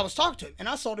was talking to him, and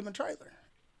I sold him a trailer,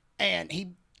 and he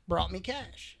brought me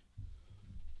cash.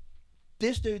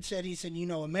 This dude said,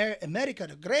 America,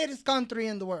 the greatest country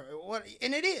in the world.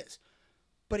 And it is.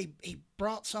 But he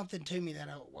brought something to me that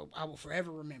I will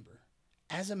forever remember.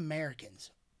 As Americans,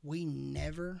 we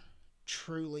never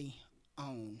truly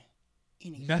own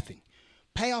anything. Nothing.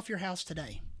 Pay off your house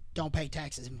today. Don't pay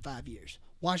taxes in 5 years.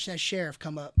 Watch that sheriff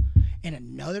come up. And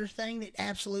another thing that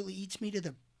absolutely eats me to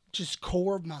the just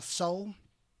core of my soul,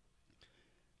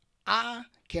 I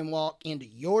can walk into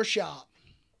your shop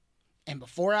and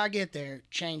before I get there,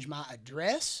 change my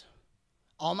address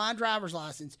on my driver's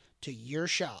license to your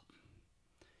shop.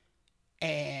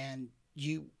 And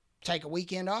you take a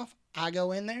weekend off, I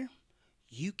go in there,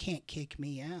 you can't kick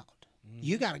me out.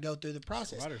 You got to go through the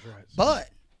process. But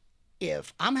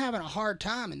if I'm having a hard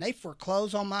time and they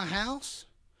foreclose on my house,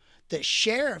 the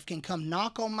sheriff can come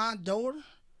knock on my door,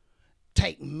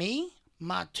 take me,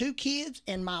 my 2 kids,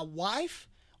 and my wife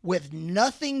with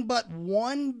nothing but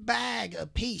one bag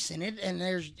apiece in it, and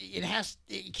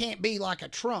it can't be like a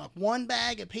trunk, one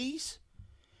bag apiece,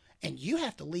 and you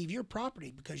have to leave your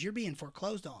property because you're being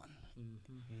foreclosed on.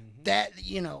 That,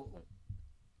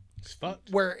 it's fucked.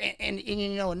 Where and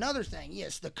another thing,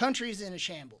 yes, the country's in a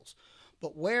shambles,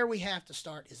 but where we have to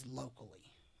start is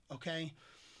locally, okay?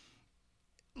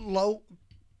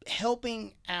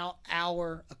 Helping out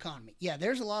our economy. Yeah,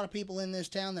 there's a lot of people in this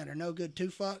town that are no good 2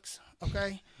 fucks,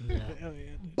 okay? Yeah.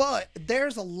 But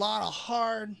there's a lot of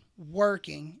hard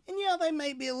working, and they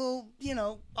may be a little,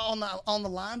 on the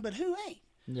line, but who ain't?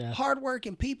 Yeah. Hard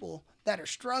working people that are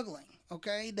struggling,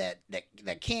 okay?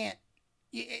 That can't.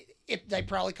 If they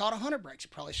probably caught 100 breaks,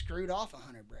 probably screwed off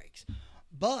 100 breaks.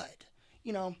 But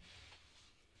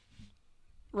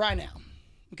right now,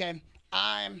 okay,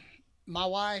 my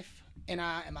wife and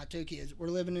I and my 2 kids, we're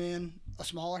living in a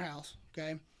smaller house,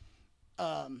 okay?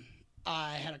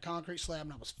 I had a concrete slab,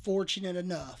 and I was fortunate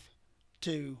enough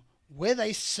to, with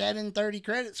a 730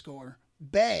 credit score,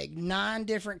 beg 9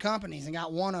 different companies and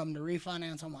got one of them to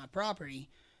refinance on my property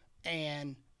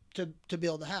and to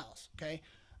build the house, okay?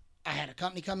 I had a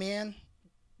company come in,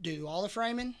 do all the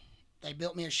framing. They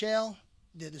built me a shell,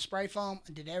 did the spray foam,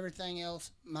 and did everything else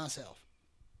myself.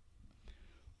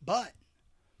 But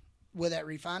with that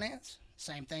refinance,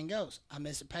 same thing goes. I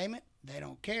miss a payment, they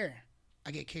don't care. I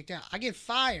get kicked out. I get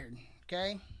fired,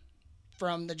 okay,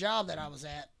 from the job that I was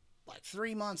at like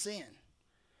 3 months in,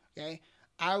 okay?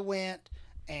 I went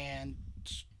and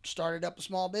started up a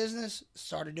small business,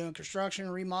 started doing construction,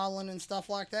 remodeling, and stuff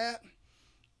like that.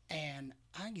 And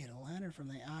I get a letter from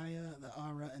the IA, the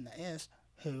ARA, and the S,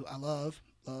 who I love,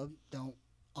 don't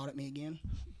audit me again.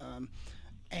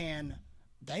 And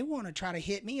they want to try to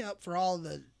hit me up for all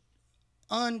the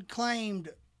unclaimed,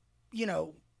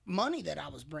 money that I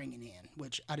was bringing in,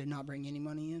 which I did not bring any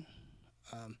money in.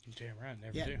 Damn right,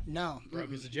 never do. No.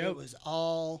 Broke as a joke. It was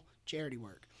all charity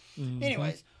work. Mm-hmm.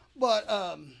 Anyways, but,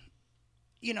 I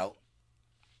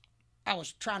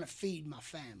was trying to feed my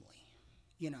family,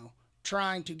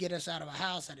 trying to get us out of a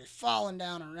house that has fallen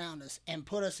down around us and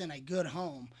put us in a good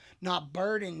home, not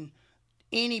burden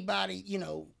anybody,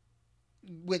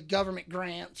 with government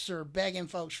grants or begging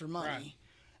folks for money.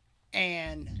 Right.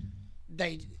 And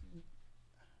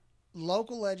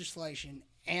local legislation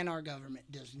and our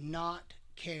government does not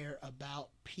care about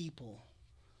people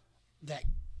that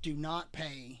do not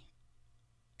pay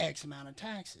X amount of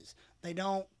taxes. They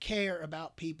don't care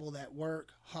about people that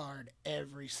work hard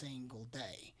every single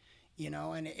day.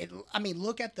 And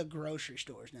look at the grocery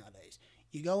stores nowadays.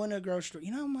 You go into a grocery store,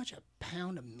 you know how much a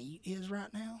pound of meat is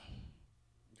right now?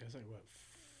 That's like, what,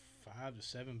 $5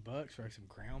 to $7 for some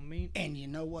ground meat? And you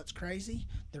know what's crazy?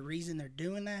 The reason they're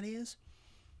doing that is,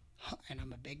 and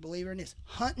I'm a big believer in this,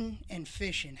 hunting and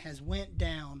fishing has went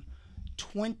down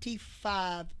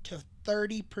 25 to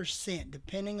 30%,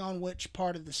 depending on which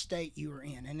part of the state you are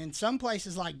in. And in some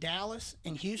places like Dallas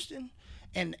and Houston,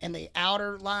 and the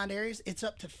outer lined areas, it's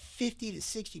up to 50 to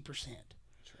 60%.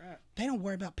 That's right. They don't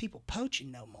worry about people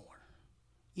poaching no more,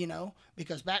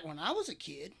 because back when I was a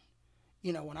kid,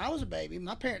 when I was a baby,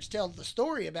 my parents tell the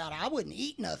story about I wouldn't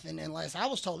eat nothing unless I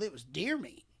was told it was deer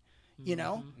meat.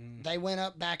 They went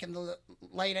up back in the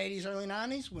late 80s, early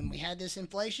 90s when we had this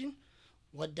inflation.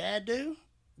 What'd Dad do?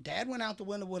 Dad went out the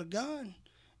window with a gun,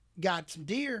 got some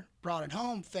deer, brought it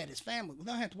home, fed his family. We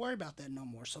don't have to worry about that no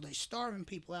more. So they starving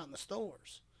people out in the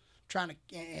stores,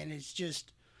 and it's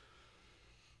just,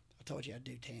 I told you I'd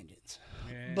do tangents.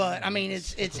 Yeah, but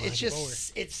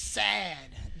it's sad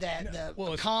that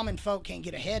the common folk can't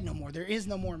get ahead no more. There is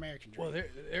no more American dream. Well,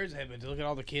 there's ahead, but look at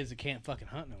all the kids that can't fucking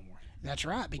hunt no more. That's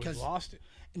right, because we've lost it.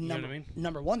 You know what I mean?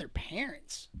 Number one, their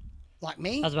parents, like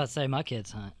me. I was about to say my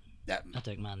kids hunt. I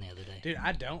took mine the other day. Dude,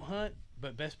 I don't hunt,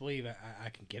 but best believe I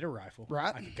can get a rifle.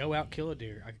 Right. I can go out, kill a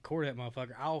deer. I can quarter that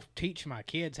motherfucker. I'll teach my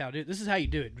kids how to do it. This is how you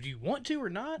do it. Do you want to or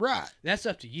not? Right. That's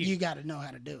up to you. You got to know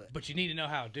how to do it. But you need to know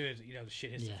how to do it. The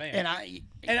shit hits the fan.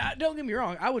 And I don't get me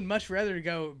wrong. I would much rather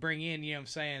go bring in,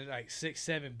 like 6,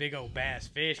 7 big old bass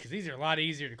fish, because these are a lot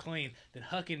easier to clean than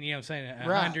hucking, a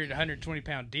 100, 120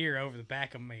 pound deer over the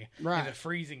back of me in the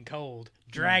freezing cold,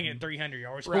 dragging it 300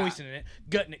 yards, hoisting it,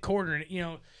 gutting it, quartering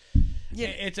it, Yeah.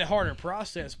 It's a harder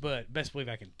process, but best believe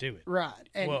I can do it. Right.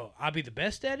 And Well, I'll be the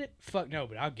best at it? Fuck no,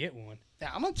 but I'll get one.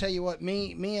 now, I'm gonna tell you what,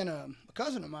 me and a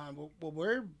cousin of mine,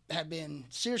 we have been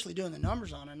seriously doing the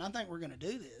numbers on it, and I think we're gonna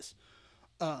do this.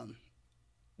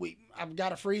 I've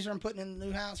got a freezer I'm putting in the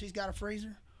new house. He's got a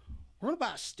freezer. We're gonna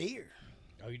buy a steer.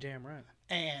 Oh, you damn right.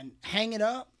 And hang it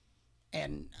up,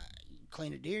 and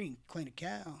clean a deer, you can clean a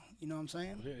cow. You know what I'm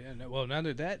saying? Yeah, no, well, none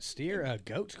of that steer.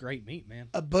 Goat's great meat, man.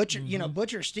 A butcher,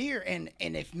 butcher a steer, and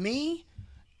if me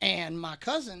and my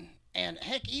cousin and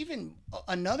heck even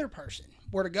another person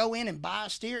were to go in and buy a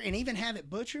steer and even have it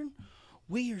butchered,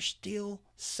 we are still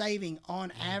saving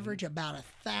on average about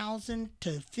 $1,000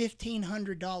 to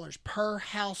 $1,500 per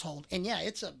household. And yeah,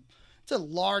 it's a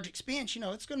large expense.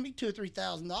 It's going to be $2,000 or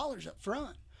 $3,000 up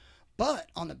front, but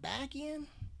on the back end,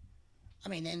 I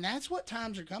mean, and that's what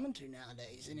times are coming to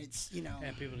nowadays. And it's,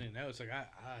 And people didn't know. It's like I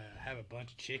have a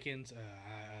bunch of chickens.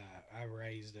 I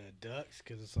raised ducks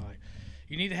because it's like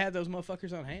you need to have those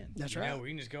motherfuckers on hand. That's right. Where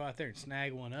you can just go out there and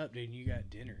snag one up, dude, and you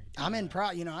got dinner. I'm in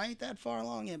I ain't that far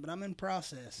along yet, but I'm in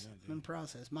process. I'm in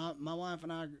process. My wife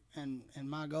and I and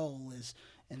my goal is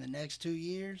in the next 2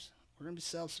 years we're gonna be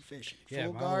self-sufficient. Yeah,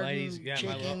 Full my garden, chickens,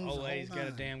 chickens, my old the lady's whole got a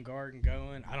nine. damn garden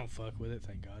going. I don't fuck with it,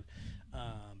 thank God.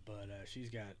 But she's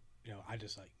got, I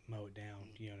just like mow it down.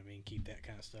 You know what I mean? Keep that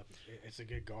kind of stuff. It's a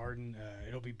good garden.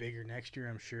 It'll be bigger next year,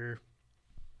 I'm sure.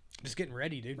 Just getting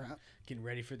ready, dude. Right. Getting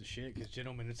ready for the shit, because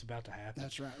gentlemen, it's about to happen.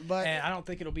 That's right. But And I don't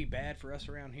think it'll be bad for us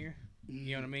around here.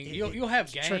 You know what I mean? it- You'll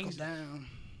have it's trickle gangs. down.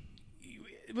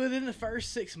 Within the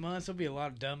first 6 months, there'll be a lot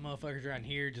of dumb motherfuckers around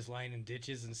here just laying in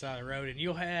ditches inside the road, and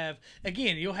you'll have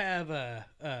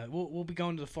we'll be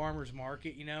going to the farmer's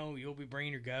market. You'll be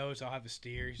bringing your goats. I'll have a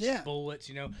steer, Yeah. bullets.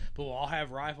 But we'll all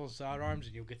have rifles, sidearms,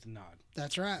 and you'll get the nod.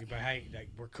 That's right. You'll be like, hey, like,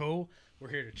 we're cool. We're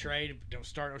here to trade. Don't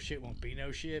start no shit. Won't be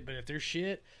no shit. But if there's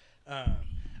shit,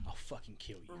 I'll fucking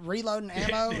kill you. Reloading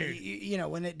ammo, Dude.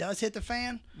 when it does hit the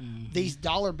fan, these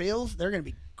dollar bills, they're going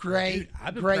to be great, Dude,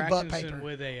 I've been great butt practicing paper.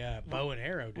 with a bow and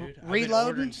arrow, dude. I've been Reloading?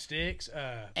 ordering sticks.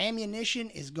 Ammunition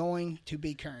is going to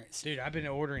be currency. Dude, I've been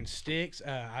ordering sticks.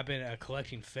 I've been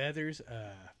collecting feathers.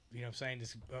 You know what I'm saying?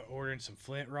 Just ordering some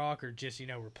flint rock or just,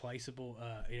 replaceable,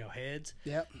 heads.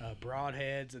 Yep. Broad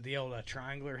heads, the old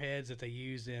triangular heads that they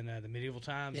used in the medieval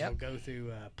times. Yep. They'll go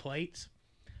through plates.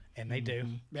 And they do.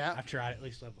 Yeah. I've tried at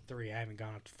least level 3. I haven't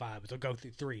gone up to 5, but they'll go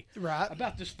through 3. Right.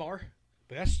 About this far.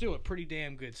 But that's still a pretty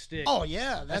damn good stick. Oh,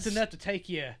 yeah. That's enough to take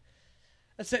you.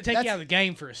 Take you out of the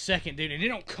game for a second, dude, and it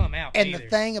don't come out. And either. the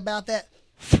thing about that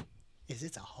is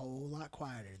it's a whole lot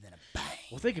quieter than a bang.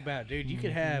 Well, think about it, dude. You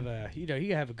could have you could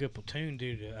have a good platoon,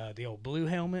 dude. The old blue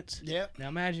helmets. Yep. Now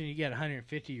imagine you got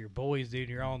 150 of your boys, dude. And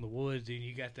you're all in the woods, dude. And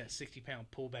you got that 60-pound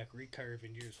pullback recurve,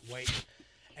 and you're just waiting.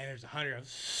 And there's 100 of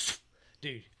them,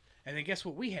 dude. And then guess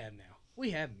what we have now?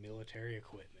 We have military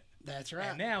equipment. That's right.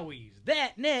 And now we use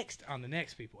that next on the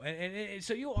next people. And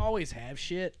so you'll always have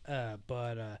shit.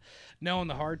 But knowing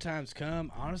the hard times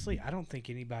come, honestly, I don't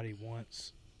think anybody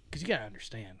wants. Because you got to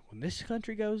understand, when this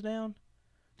country goes down,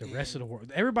 the rest of the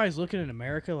world, everybody's looking at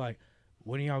America like,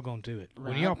 when are y'all going to do it?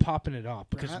 When are y'all popping it off?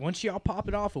 Because once y'all pop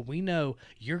it off and we know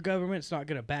your government's not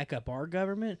going to back up our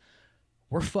government,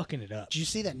 we're fucking it up. Did you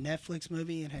see that Netflix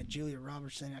movie? It had Julia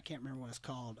Roberts in it. I can't remember what it's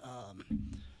called.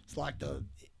 It's like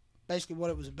basically what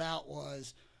it was about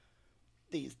was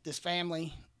this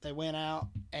family. They went out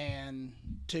and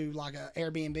to like a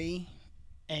Airbnb,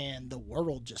 and the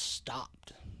world just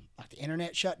stopped. Like the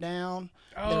internet shut down.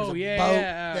 Oh,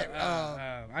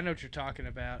 yeah. I know what you're talking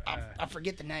about. I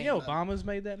forget the name. Obama's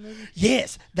made that movie?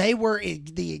 Yes, they were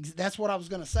that's what I was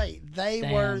going to say. They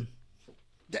were.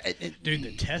 Dude,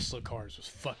 the Tesla cars was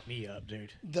fucked me up,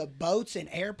 dude. The boats and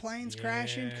airplanes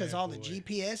crashing because all the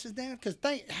GPS is down. Because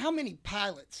how many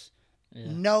pilots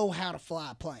know how to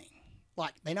fly a plane?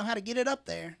 Like, they know how to get it up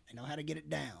there. They know how to get it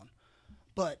down.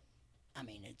 But, I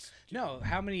mean, it's... No,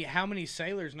 how many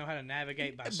sailors know how to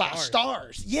navigate by stars? By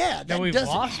stars. Yeah, that we've doesn't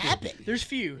lost happen. it. There's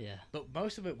few, but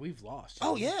most of it we've lost.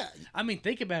 Oh, yeah. I mean,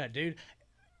 think about it, dude.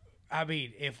 I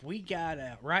mean, if we got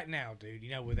right now, dude,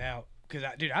 without... Because,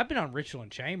 dude, I've been on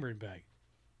Richland Chamber and be like,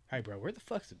 hey, bro, where the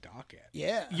fuck's the dock at?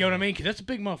 Yeah. You know what I mean? Because that's a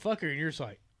big motherfucker, and you're just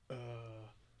like,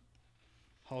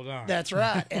 hold on. That's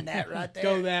right. And that right there.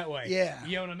 Go that way. Yeah.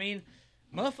 You know what I mean?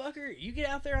 Motherfucker, you get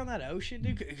out there on that ocean,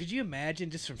 dude. Could you imagine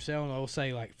just from sailing, we'll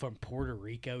say, like, from Puerto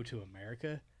Rico to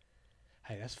America?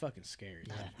 Hey, that's fucking scary.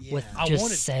 Yeah. With I just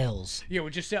wanted- sails. Yeah,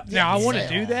 with just sail. Now, I want to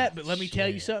do sail. that, but let me tell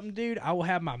you something, dude. I will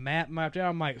have my map mapped out.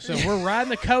 I'm like, so we're riding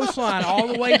the coastline all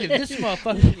the way to this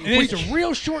motherfucker. And then it's a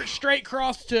real short straight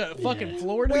cross to fucking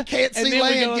Florida. We can't and see then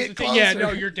land, go get up the Yeah, no,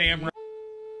 closer. you're damn right.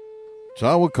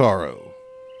 Tawakaro.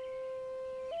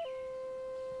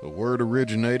 A word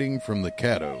originating from the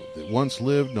Caddo that once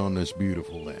lived on this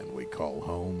beautiful land we call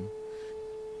home.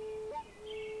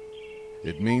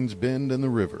 It means bend in the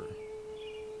river.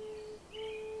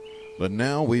 But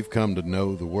now we've come to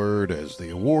know the word as the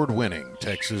award-winning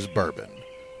Texas bourbon.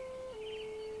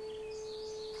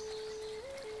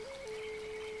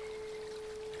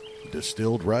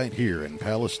 Distilled right here in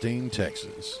Palestine,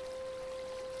 Texas.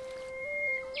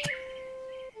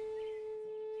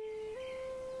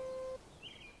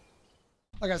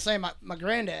 Like I say, my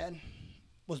granddad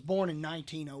was born in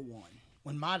 1901.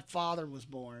 When my father was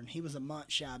born, he was a month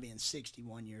shy of being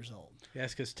 61 years old. Yeah,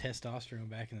 that's because testosterone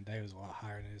back in the day was a lot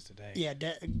higher than it is today. Yeah,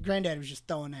 granddad was just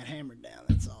throwing that hammer down.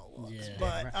 That's all it was. Yeah.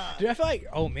 But Dude, I feel like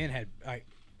old men had like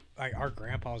our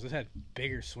grandpas just had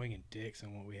bigger swinging dicks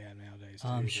than what we have nowadays.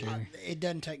 I'm too. sure. it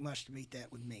doesn't take much to beat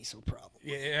that with me, so probably.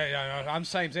 Yeah, I'm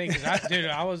same thing. Cause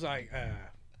I was like,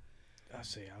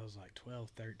 I was like 12,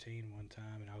 13 one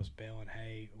time, and I was baling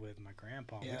hay with my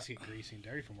grandpa. Yeah. We used to get greasy and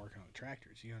dirty from working on the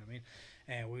tractors, you know what I mean?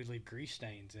 And we'd leave grease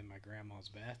stains in my grandma's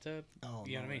bathtub. Oh,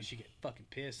 you know what I mean? Lord. She'd get fucking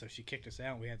pissed, so she kicked us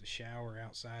out, and we had to shower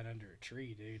outside under a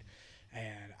tree, dude.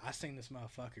 And I seen this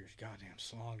motherfucker's goddamn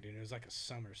slong, dude. It was like a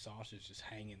summer sausage just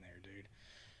hanging there, dude.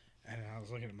 And I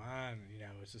was looking at mine, and, you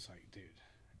know, it's just like, dude.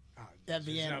 That there's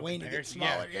Vienna no wing to get comparison.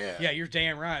 smaller, yeah. Yeah, you're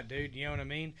damn right, dude. You know what I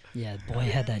mean? Yeah, boy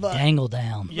had that But- dangle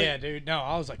down. Yeah, dude. No,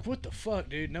 I was like, what the fuck,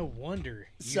 dude? No wonder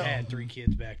you So- had 3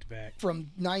 kids back to back. From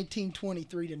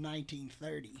 1923 to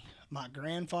 1930, my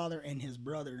grandfather and his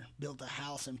brother built a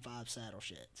house and 5 saddle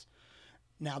sheds.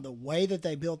 Now, the way that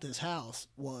they built this house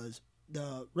was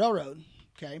the railroad,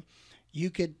 okay?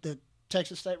 The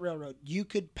Texas State Railroad, you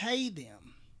could pay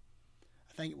them,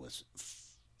 I think it was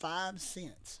 5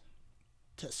 cents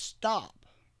to stop,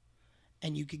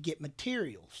 and you could get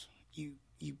materials. You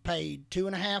paid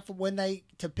 2.5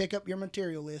 to pick up your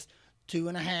material list,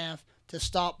 2.5 to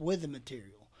stop with the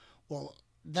material. Well,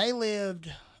 they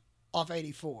lived off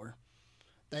 84.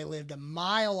 They lived a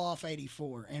mile off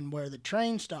 84, and where the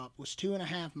train stopped was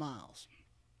 2.5 miles.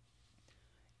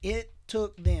 It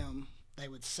took them. They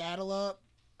would saddle up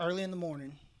early in the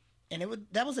morning, and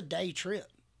that was a day trip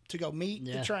to go meet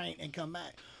the train and come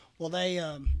back. Well, they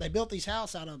built these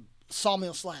houses out of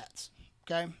sawmill slats,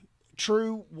 okay?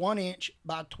 True 1 inch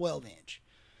by 12 inch.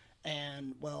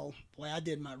 And, well, the way I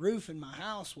did my roof in my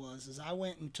house was I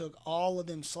went and took all of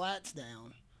them slats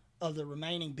down of the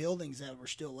remaining buildings that were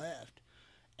still left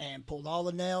and pulled all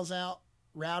the nails out,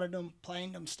 routed them,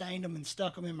 planed them, stained them, and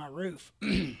stuck them in my roof.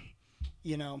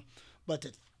 You know, but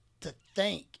to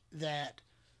think that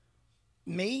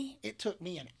it took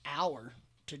me an hour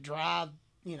to drive,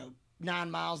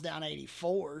 9 miles down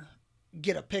 84,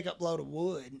 get a pickup load of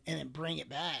wood, and then bring it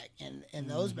back. And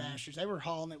those bastards, they were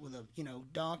hauling it with a,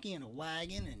 donkey and a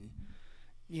wagon and,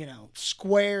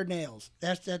 square nails.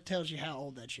 That tells you how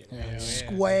old that shit is. Yeah.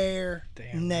 Square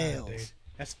Damn nails. right, dude.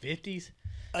 That's 50s?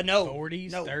 No.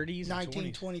 40s, 30s, and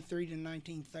 1923 to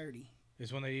 1930.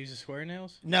 Is when they use the square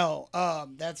nails? No,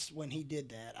 that's when he did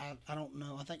that. I don't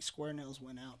know. I think square nails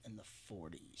went out in the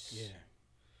 40s. Yeah.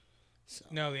 So.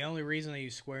 No, the only reason they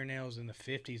used square nails in the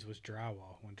 50s was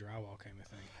drywall, when drywall came a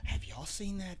thing. Have y'all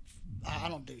seen that? I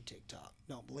don't do TikTok.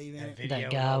 Don't believe in it. video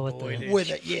guy of with old boy, the- dude. With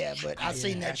it, yeah, but I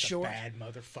seen that That's short. a bad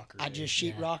motherfucker. I dude. just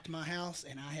sheetrocked my house,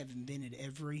 and I have invented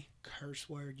every curse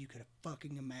word you could have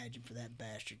fucking imagined for that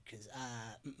bastard. Because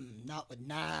not with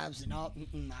knives and all. I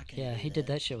can't. Yeah, do he did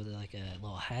that shit with like a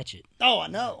little hatchet. Oh, I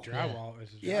know. Drywall.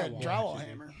 Yeah, Drywall, drywall dude.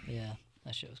 hammer. Yeah,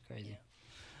 that shit was crazy.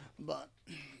 But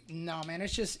no, man,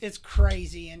 it's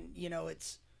crazy, and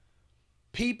it's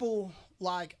people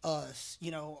like us.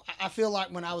 I feel like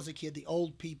when I was a kid, the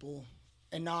old people,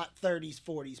 and not 30s,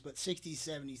 40s, but 60s,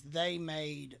 70s, they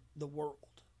made the world.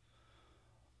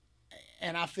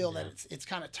 And I feel that it's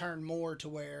kind of turned more to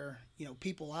where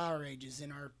people our ages,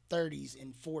 in our 30s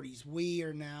and 40s, we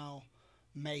are now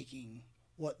making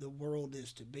what the world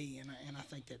is to be, and I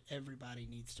think that everybody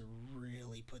needs to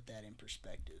really put that in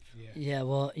perspective. Yeah,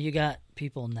 well, you got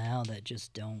people now that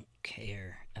just don't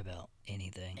care about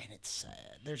anything. And it's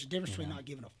sad. There's a difference between not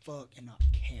giving a fuck and not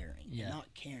caring. Yeah. And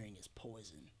not caring is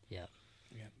poison. Yeah.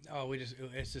 Yeah. Oh,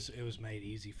 it was made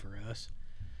easy for us.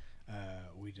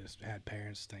 We just had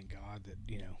parents, thank God, that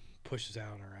pushed us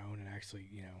out on our own and actually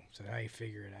said, "Hey,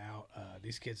 figure it out."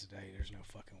 These kids today, there's no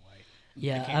fucking way.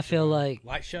 Yeah, They can't I feel survive. like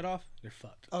Light shut off, they're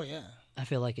fucked. Oh, yeah. I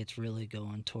feel like it's really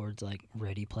going towards like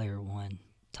Ready Player One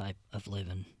type of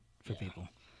living for people.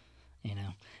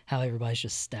 How everybody's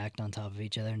just stacked on top of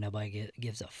each other. Nobody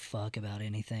gives a fuck about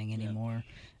anything anymore.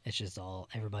 It's just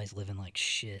everybody's living like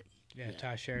shit. Yeah,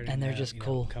 Ty Sheridan. And they're just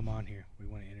cool. Come on here. We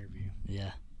want to interview.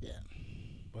 Yeah. Yeah.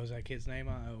 what was that kid's name?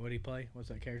 What did he play? What's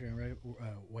that character in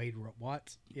Wade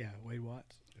Watts? Yeah, Wade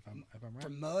Watts. If I'm right.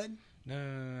 From Mud?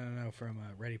 No. From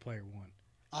Ready Player One.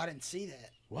 I didn't see that.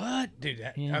 What, dude?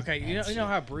 Yeah, okay, you know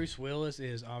how Bruce Willis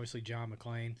is obviously John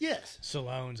McClane. Yes.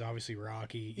 Stallone's obviously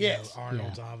Rocky. Yes.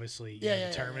 Arnold's obviously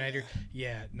the Terminator.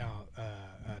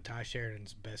 Ty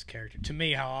Sheridan's best character to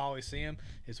me, how I always see him,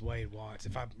 is Wade Watts.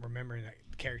 If I'm remembering that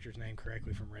character's name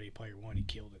correctly from Ready Player One, he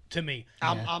killed it. To me,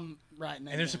 I'm right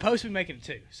now. And they're supposed to be making it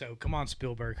too. So come on,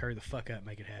 Spielberg, hurry the fuck up,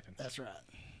 make it happen. That's right.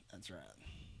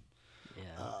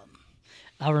 Yeah.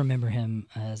 I remember him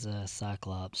as a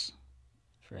Cyclops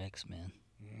for X-Men.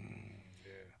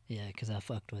 Yeah, because I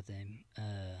fucked with him.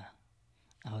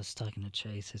 I was talking to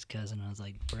Chase, his cousin, and I was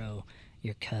like, bro,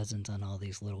 your cousin's on all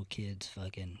these little kids'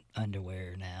 fucking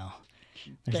underwear now.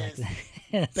 Best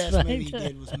movie he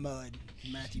did was Mud.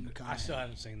 Matthew McConaughey. I still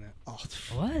haven't seen that. Oh,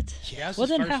 what? Yeah, that's Well,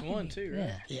 his then first how- one too,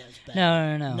 right? yeah, it's bad.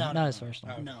 No, No, not his first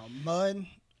one. No, Mud,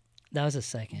 That was his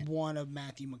second. one of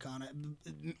Matthew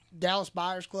McConaughey. Dallas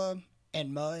Buyers Club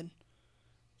and Mud,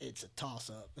 it's a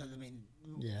toss-up. I mean,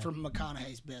 Yeah. for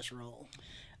McConaughey's best role.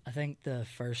 I think the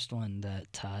first one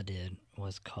that Ty did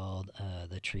was called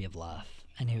The Tree of Life,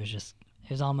 and he was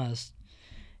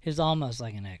almost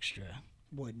like an extra.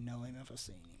 Wouldn't know him if I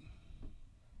seen him.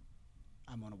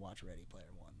 I'm gonna watch Ready Player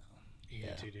One though.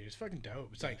 Yeah, too, dude. It's fucking dope.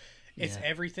 It's like Yeah. it's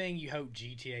everything you hope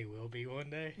GTA will be one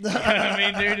day. You know what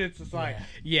I mean, dude? It's just like,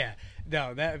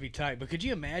 no, that would be tight. But could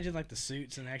you imagine like the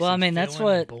suits and actually? Well, I mean, that's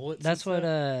filling what bullets that's and what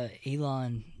stuff?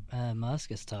 Elon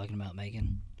Musk is talking about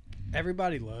making.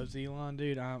 Everybody loves Elon,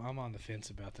 dude. I'm on the fence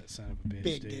about that son of a bitch,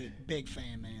 Big dude. dude, big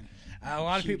fan, man. A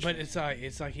lot of Huge people, but fan.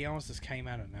 it's like he almost just came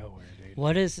out of nowhere, dude.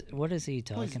 What is he Well, he's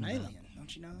talking an about? alien.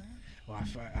 Don't you know that?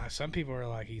 Well, some people are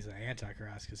like he's an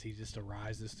antichrist because he just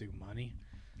arises through money,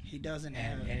 He doesn't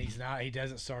and have, he's not. He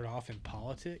doesn't start off in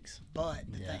politics. but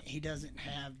the Yeah. thing, he doesn't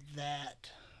have that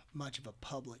much of a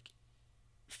public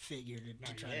figure to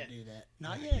Not try yet. to do that.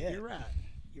 Not Not yet. yet. You're right.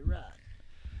 You're right.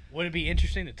 Would it be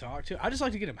interesting to talk to? I just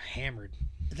like to get him hammered.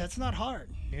 That's not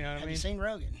hard. You know what I Have mean? you seen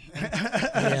Rogan? Get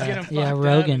Yeah, him fucked up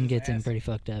Rogan and gets him ask- pretty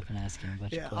fucked up and asking him a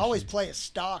bunch of Yeah, I questions. always play a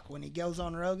stock when he goes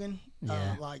on Rogan.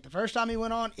 Yeah. Like the first time he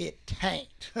went on, it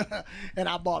tanked, and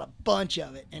I bought a bunch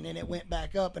of it, and then it went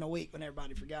back up in a week when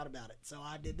everybody forgot about it. So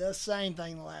I did the same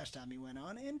thing the last time he went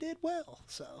on and did well.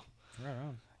 So Right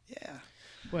on. yeah,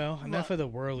 Well, enough of the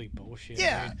worldly bullshit.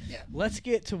 yeah, dude. yeah. Let's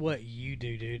get to what you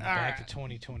do, dude. All Back right. to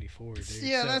 2024, dude.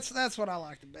 Yeah, So, that's what I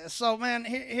like the best. So man,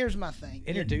 here's my thing.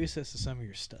 introduce us to some of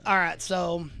your stuff. All right,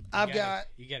 so I've got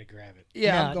You gotta grab it.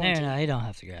 yeah. no, I'm going to. no, you don't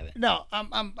have to grab it. No,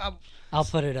 I'm I'll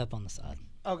put it up on the side.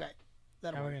 okay.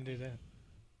 That'll How are we work. gonna do that?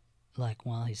 Like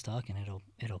while he's talking,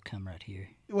 it'll come right here.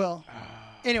 Well,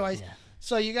 anyways, Yeah.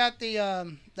 so you got the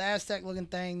Aztec looking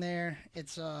thing there.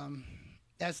 It's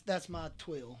that's my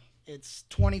twill. It's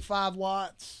 25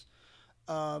 watts,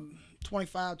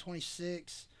 25,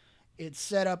 26. It's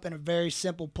set up in a very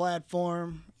simple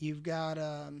platform. You've got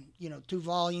 2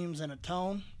 volumes and a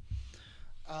tone.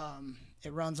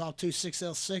 It runs off 2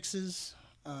 6L6s,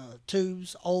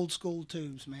 tubes, old school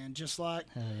tubes, man, just like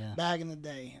Hell yeah. back in the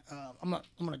day. I'm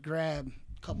gonna grab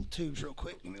a couple tubes real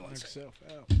quick. Give me one Knock second. yourself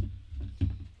out.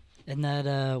 Isn't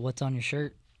that what's on your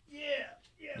shirt?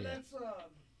 Yeah, that's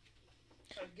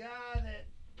a guy that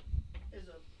is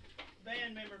a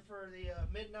band member for the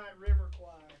Midnight River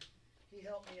Choir. He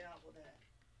helped me out with that,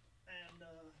 and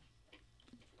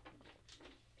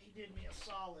he did me a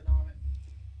solid on it.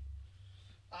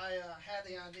 I had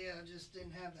the idea, I just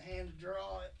didn't have the hand to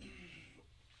draw it.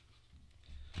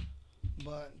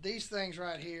 But these things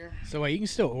right here, So wait, you can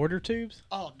still order tubes?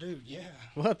 oh dude, yeah.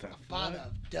 What the By fuck?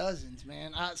 the dozens,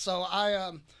 man.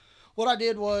 What I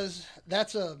did was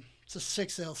it's a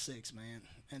 6L6, man,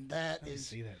 and that I didn't is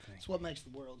see that thing. it's what makes the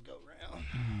world go round.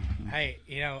 Hey,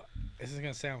 this is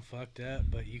gonna sound fucked up,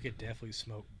 but you could definitely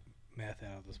smoke meth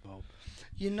out of this bulb.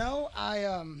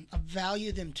 I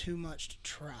value them too much to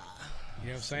try. You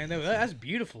know what I'm saying? That's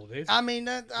beautiful, dude. I mean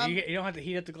You don't have to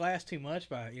heat up the glass too much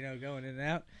by going in and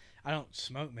out. I don't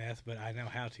smoke meth, but I know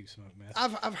how to smoke meth.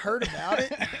 I've heard about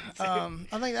it. I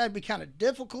think that'd be kind of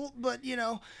difficult, but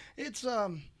it's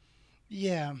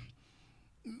yeah.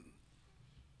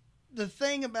 The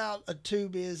thing about a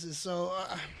tube is so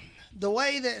the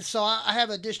way that I have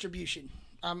a distribution.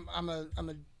 I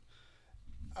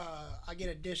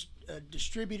get a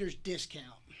distributor's discount,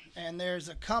 and there's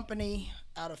a company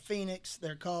out of Phoenix.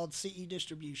 They're called CE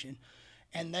Distribution,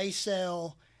 and they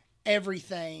sell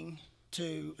everything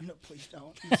to. No, please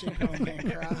don't. You see a grown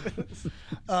man cry.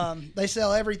 They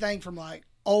sell everything from like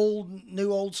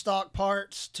new old stock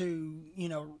parts to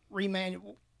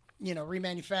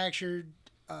remanufactured.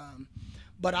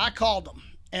 But I called them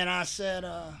and I said,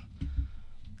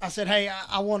 hey,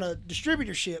 I want a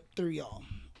distributorship through y'all.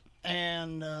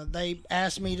 And they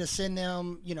asked me to send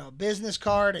them, a business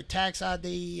card, a tax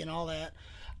ID, and all that.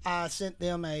 I sent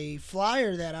them a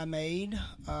flyer that I made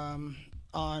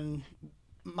on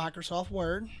Microsoft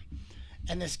Word.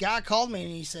 And this guy called me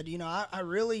and he said,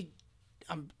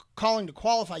 I'm calling to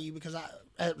qualify you because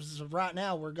as of right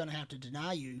now, we're going to have to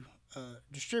deny you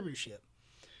distributorship.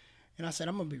 And I said,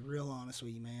 I'm going to be real honest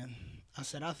with you, man. I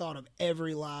said, I thought of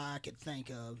every lie I could think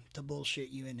of to bullshit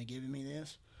you into giving me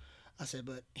this. I said,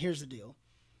 but here's the deal.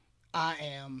 I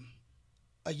am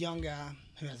a young guy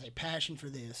who has a passion for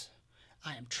this.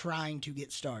 I am trying to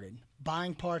get started.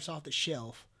 Buying parts off the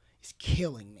shelf is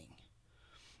killing me.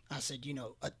 I said,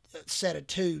 a set of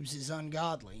tubes is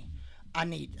ungodly. I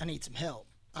need some help.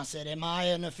 I said, am I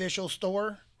an official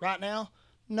store right now?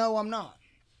 No, I'm not.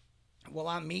 Will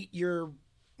I meet your,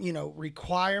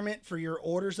 requirement for your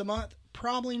orders a month?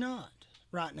 Probably not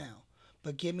right now,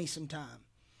 but give me some time.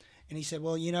 And he said,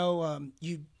 well, you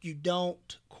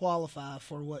don't qualify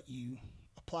for what you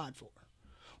applied for.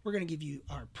 We're going to give you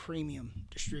our premium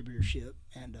distributorship,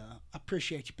 and I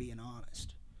appreciate you being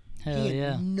honest. Hell he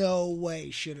yeah. in no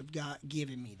way should have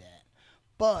given me that,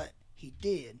 but he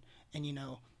did. And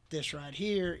this right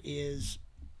here is,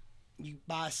 you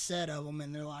buy a set of them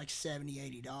and they're like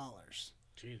 $70-$80.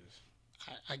 Jesus.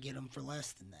 I get them for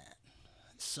less than that.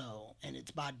 So, and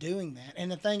it's by doing that.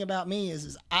 And the thing about me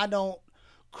is I don't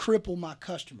cripple my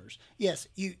customers. Yes,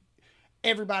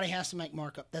 everybody has to make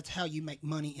markup. That's how you make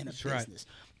money in a business. Right.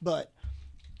 But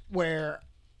where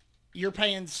you're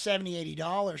paying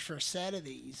 $70-$80 for a set of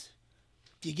these,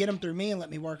 if you get them through me and let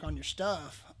me work on your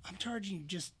stuff, I'm charging you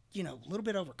just, a little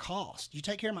bit over cost. You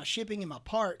take care of my shipping and my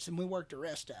parts, and we work the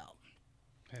rest out.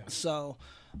 Yeah. So,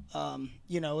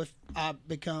 if I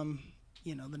become,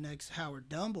 the next Howard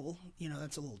Dumble,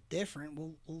 that's a little different.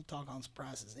 We'll talk on some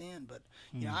prices then. But,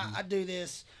 I do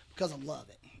this because I love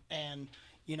it. And,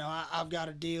 I've got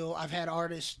a deal. I've had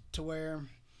artists to where,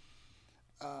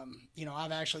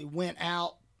 I've actually went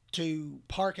out to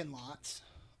parking lots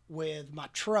with my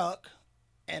truck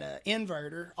and an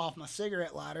inverter off my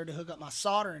cigarette lighter to hook up my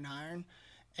soldering iron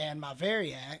and my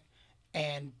Variac,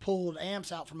 and pulled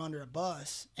amps out from under a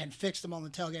bus and fixed them on the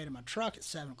tailgate of my truck at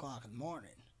 7 o'clock in the morning.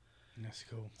 That's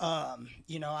cool.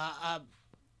 I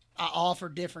offer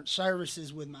different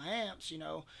services with my amps.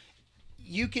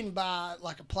 You can buy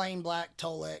like a plain black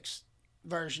Tolex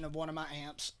version of one of my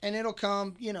amps, and it'll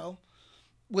come,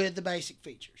 with the basic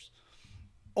features.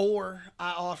 Or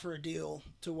I offer a deal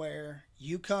to where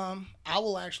you come, I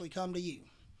will actually come to you.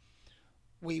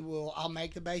 I'll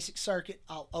make the basic circuit,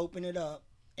 I'll open it up,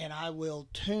 and I will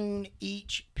tune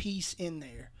each piece in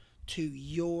there to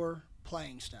your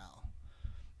playing style.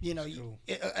 Cool.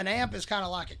 An amp is kind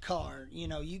of like a car.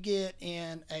 You get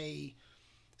in a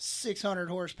 600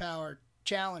 horsepower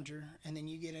Challenger, and then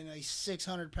you get in a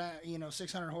 600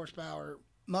 horsepower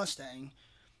Mustang.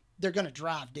 They're going to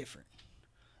drive different.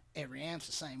 Every amp's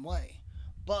the same way,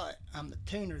 but I'm the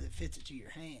tuner that fits it to your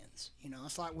hands.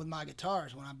 It's like with my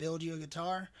guitars. When I build you a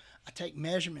guitar, I take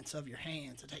measurements of your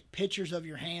hands. I take pictures of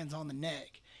your hands on the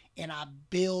neck, and I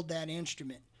build that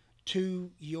instrument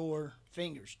to your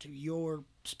fingers, to your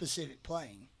specific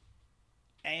playing.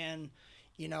 And,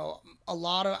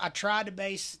 I tried to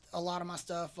base a lot of my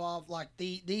stuff off, like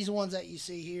these ones that you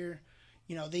see here,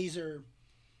 these are,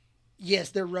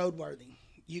 yes, they're roadworthy.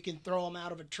 You can throw them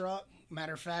out of a truck.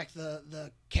 Matter of fact,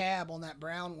 the cab on that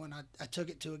brown one, I took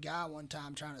it to a guy one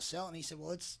time trying to sell it, and he said,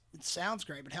 well, it sounds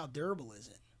great, but how durable is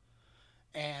it?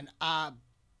 And I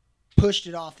pushed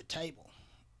it off the table,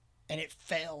 and it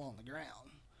fell on the ground.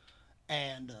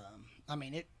 And,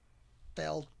 it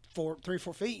fell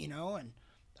 3-4 feet, and I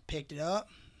picked it up,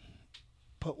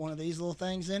 put one of these little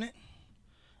things in it,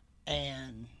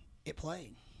 and it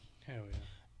played. Hell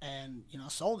yeah. And, I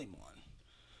sold him one.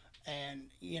 And,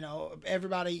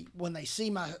 everybody, when they see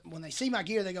my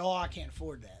gear, they go, oh, I can't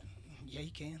afford that. Yeah,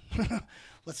 you can.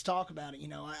 Let's talk about it.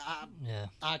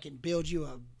 I can build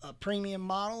you a premium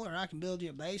model, or I can build you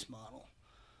a base model.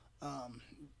 A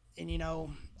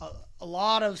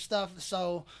lot of stuff.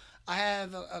 So I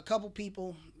have a couple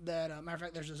people that, matter of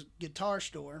fact, there's a guitar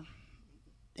store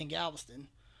in Galveston.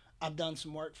 I've done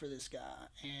some work for this guy,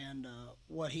 and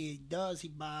what he does, he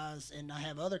buys, and I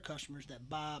have other customers that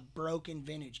buy broken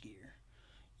vintage gear,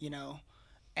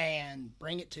 and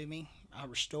bring it to me. I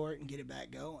restore it and get it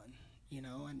back going,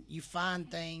 and you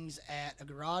find things at a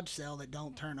garage sale that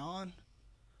don't turn on,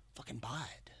 fucking buy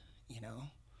it,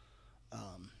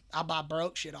 I buy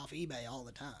broke shit off eBay all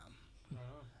the time.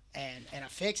 And I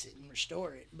fix it and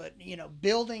restore it. But,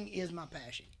 building is my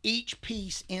passion. Each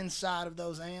piece inside of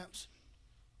those amps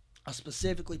I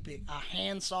specifically pick. I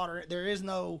hand solder it. There is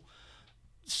no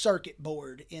circuit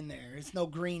board in there. It's no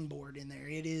green board in there.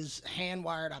 It is hand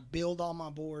wired. I build all my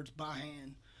boards by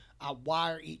hand. I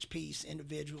wire each piece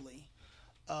individually.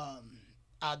 I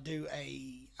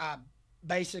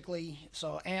basically,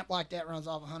 so an amp like that runs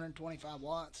off 125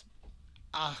 watts.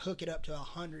 I hook it up to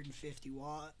 150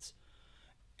 watts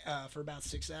for about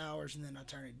 6 hours, and then I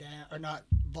turn it down, or not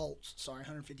volts, sorry,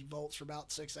 150 volts for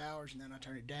about 6 hours, and then I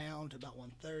turn it down to about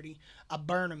 130. I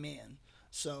burn them in,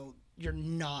 so you're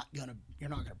not gonna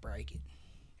break it.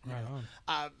 Right on.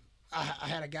 I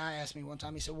had a guy ask me one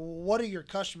time. He said, "Well, what do your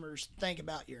customers think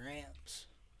about your amps?"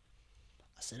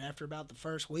 I said, "After about the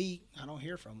first week, I don't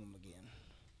hear from them again."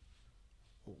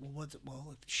 Well, what's it?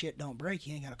 Well, if shit don't break,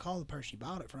 you ain't got to call the person you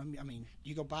bought it from. I mean,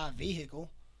 you go buy a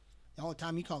vehicle. The only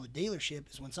time you call the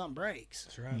dealership is when something breaks.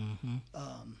 That's right. Mm-hmm.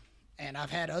 And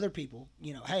I've had other people,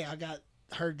 hey, I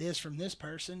heard this from this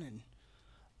person, and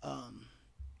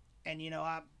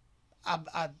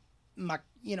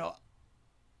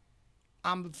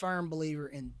I'm a firm believer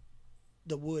in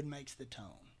the wood makes the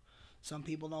tone. Some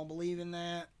people don't believe in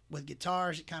that. With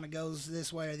guitars, it kind of goes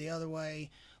this way or the other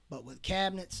way. But with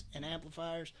cabinets and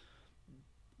amplifiers,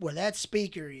 where that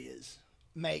speaker is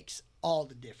makes all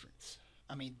the difference.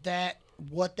 I mean,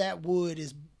 what that wood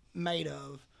is made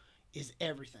of is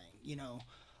everything,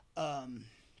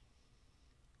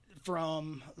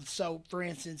 for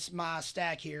instance, my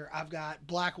stack here, I've got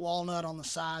black walnut on the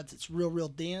sides. It's real, real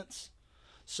dense.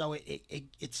 So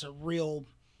it's a real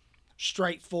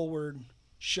straightforward,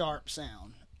 sharp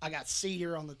sound. I got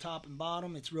cedar on the top and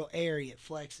bottom. It's real airy. It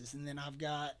flexes. And then I've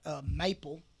got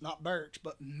maple, not birch,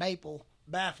 but maple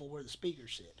baffle where the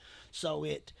speakers sit. So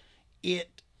it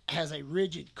has a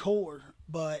rigid core,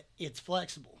 but it's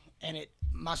flexible. And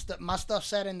my stuff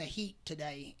sat in the heat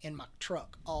today in my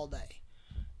truck all day.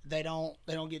 They don't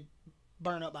get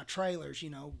burned up by trailers,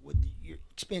 with your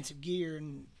expensive gear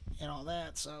and all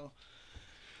that. So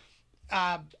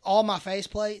all my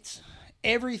faceplates,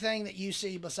 everything that you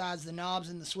see besides the knobs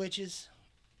and the switches,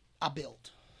 I built.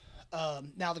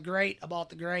 Now I bought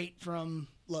the grate from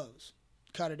Lowe's,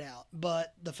 cut it out.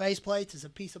 But the faceplates is a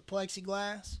piece of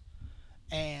plexiglass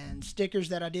and stickers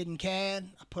that I did in CAD.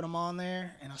 I put them on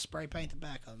there and I spray paint the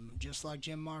back of them, just like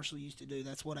Jim Marshall used to do.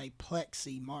 That's what a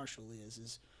Plexi Marshall is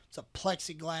it's a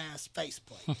plexiglass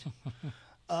faceplate.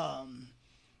 And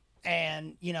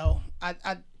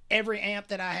every amp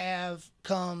that I have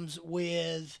comes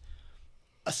with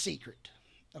a secret.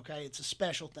 Okay, it's a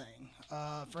special thing.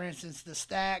 For instance, the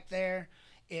stack there,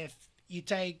 if you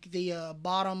take the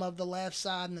bottom of the left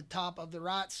side and the top of the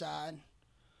right side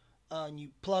and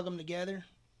you plug them together,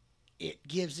 it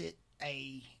gives it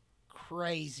a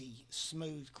crazy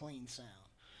smooth, clean sound.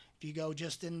 If you go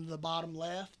just in the bottom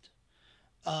left,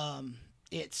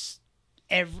 it's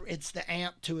the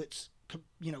amp to its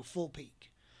full peak.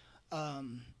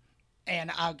 And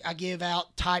I give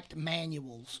out typed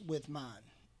manuals with my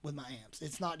amps.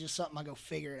 It's not just something I go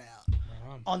figure it out.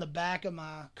 On the back of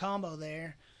my combo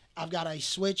there, I've got a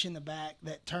switch in the back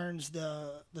that turns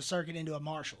the circuit into a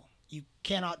Marshall. You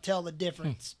cannot tell the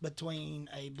difference between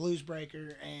a Blues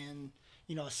Breaker and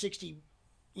a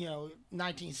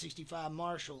 1965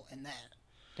 Marshall and that.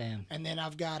 Damn. And then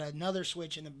I've got another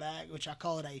switch in the back, which I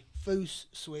call it a foose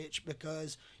switch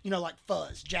because, like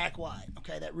fuzz, Jack White,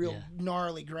 okay, that real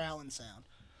gnarly growling sound.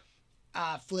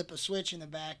 I flip a switch in the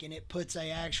back and it puts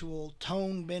a actual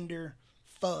tone bender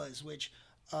fuzz, which,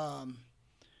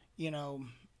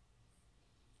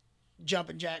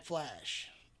 jumping jack flash,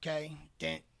 okay,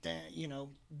 that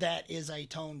is a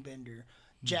tone bender.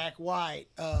 Jack White,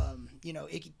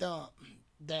 Icky Thump,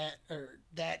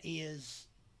 that is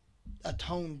a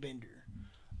tone bender.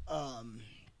 I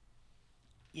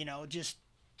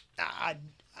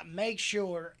make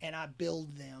sure and I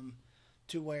build them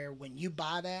to where when you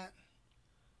buy that,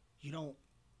 you don't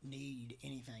need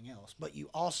anything else. But you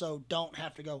also don't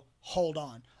have to go, hold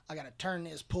on, I got to turn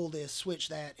this, pull this, switch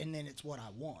that, and then it's what I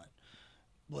want.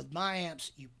 With my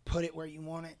amps, you put it where you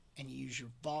want it, and you use your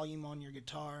volume on your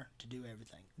guitar to do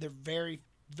everything. They're very,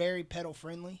 very pedal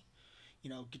friendly.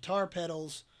 Guitar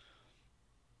pedals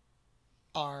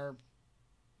are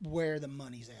where the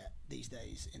money's at these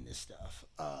days in this stuff.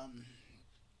 I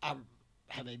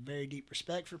have a very deep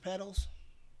respect for pedals.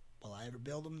 Will I ever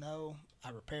build them? No. I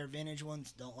repair vintage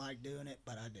ones. Don't like doing it,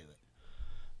 but I do it.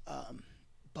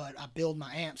 But I build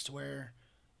my amps to where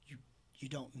you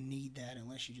don't need that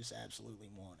unless you just absolutely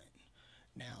want it.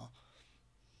 Now,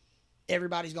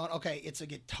 everybody's going, okay, it's a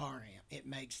guitar amp. It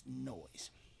makes noise.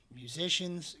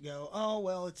 Musicians go, oh,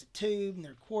 well, it's a tube and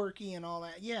they're quirky and all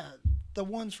that. Yeah, the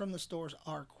ones from the stores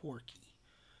are quirky.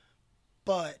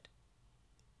 But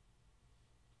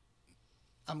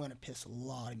I'm going to piss a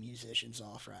lot of musicians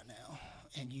off right now.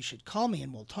 And you should call me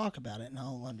and we'll talk about it, and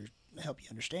I'll help you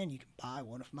understand. You can buy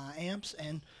one of my amps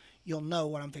and you'll know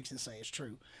what I'm fixing to say is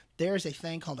true. There's a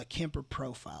thing called a Kemper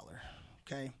Profiler,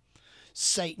 okay?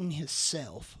 Satan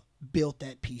himself built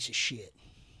that piece of shit,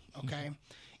 okay?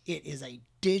 It is a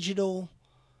digital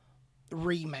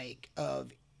remake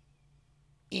of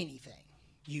anything.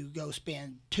 You go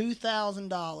spend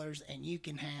 $2,000 and you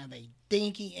can have a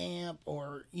dinky amp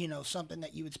or, you know, something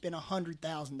that you would spend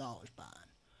 $100,000 buying.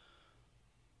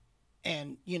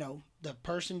 And, you know, the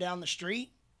person down the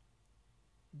street,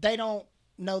 they don't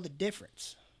know the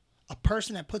difference. A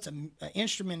person that puts an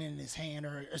instrument in his hand,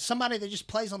 or somebody that just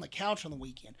plays on the couch on the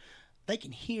weekend, they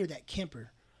can hear that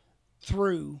Kemper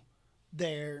through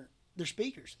their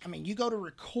speakers. I mean, you go to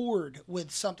record with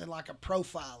something like a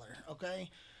Profiler, okay?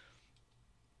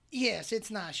 Yes, it's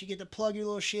nice. You get to plug your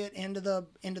little shit into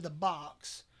the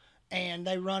box, and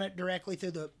they run it directly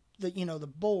through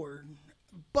the board.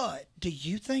 But do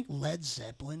you think Led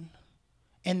Zeppelin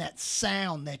and that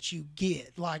sound that you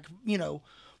get, like, you know,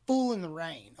 Fool in the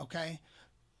Rain, okay,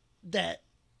 that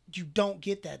you don't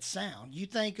get that sound? You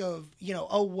think of, you know,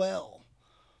 Oh Well,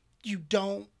 you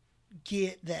don't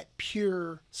get that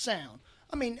pure sound.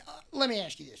 I mean, let me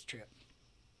ask you this, Trip.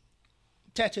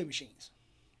 Tattoo machines,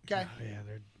 okay? Oh, yeah,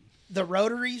 they're... The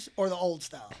rotaries or the old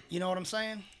style? You know what I'm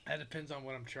saying? That depends on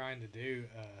what I'm trying to do.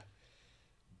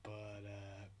 But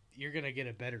you're going to get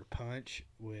a better punch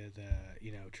with,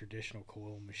 you know, traditional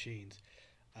coil machines.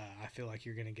 I feel like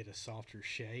you're going to get a softer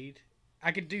shade.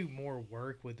 I could do more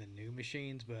work with the new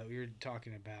machines, but we were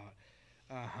talking about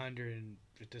 100,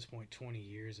 at this point, 20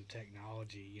 years of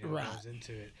technology, you know, right, goes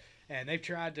into it. And they've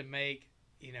tried to make,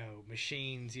 you know,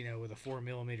 machines, you know, with a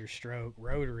 4mm stroke,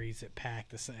 rotaries that pack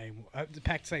the same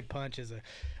punch as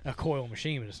a coil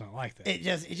machine, but it's not like that. It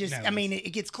just. No, I mean,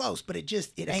 it gets close, but it's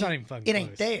ain't. Not even fucking it close.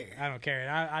 Ain't there. I don't care.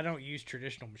 I don't use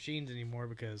traditional machines anymore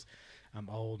because I'm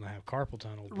old and I have carpal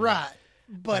tunnel. Right,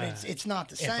 but it's not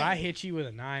the same. If I hit you with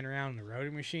a 9-round in the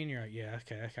rotary machine, you're like, yeah,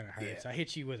 okay, that kind of hurts. Yeah. I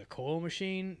hit you with a coil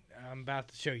machine, I'm about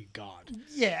to show you God.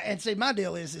 Yeah, and see, my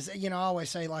deal is you know, I always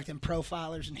say, like, them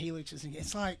Profilers and Helixes, and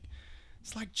it's like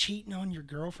cheating on your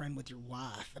girlfriend with your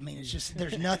wife. I mean, it's just,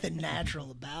 there's nothing natural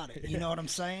about it. You know what I'm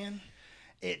saying?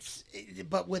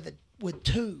 But with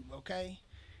tube, okay?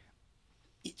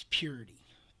 It's purity.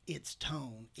 It's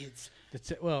tone.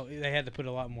 Well, they had to put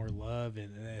a lot more love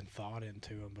and thought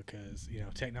into them because, you know,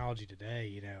 technology today,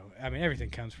 you know, I mean,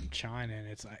 everything comes from China and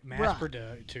it's like mass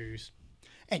produced.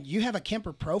 And you have a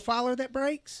Kemper Profiler that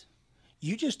breaks?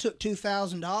 You just took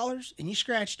 $2,000 and you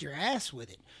scratched your ass with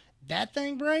it. That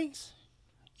thing breaks?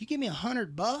 You give me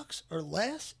 $100 or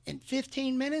less in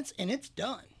 15 minutes and it's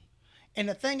done. And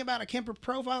the thing about a Kemper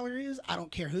Profiler is, I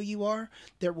don't care who you are,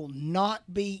 there will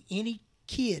not be any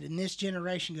kid in this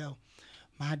generation go,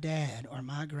 my dad or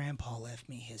my grandpa left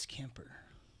me his Kemper.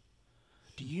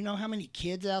 Do you know how many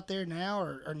kids out there now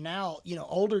are now, you know,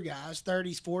 older guys,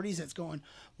 30s, 40s, that's going,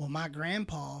 well, my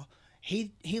grandpa,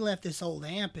 he left this old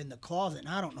amp in the closet and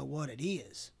I don't know what it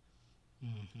is.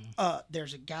 Mm-hmm.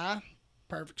 There's a guy,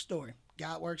 perfect story. Guy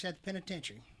that works at the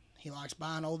penitentiary. He likes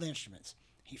buying old instruments.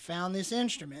 He found this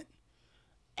instrument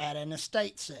at an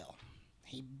estate sale.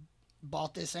 He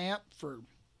bought this amp for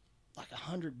like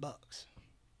 $100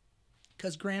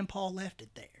 because Grandpa left it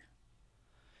there.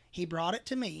 He brought it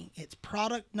to me. It's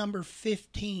product number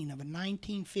 15 of a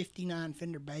 1959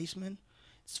 Fender Bassman.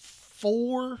 It's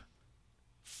four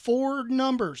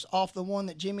numbers off the one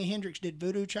that Jimi Hendrix did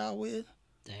Voodoo Child with.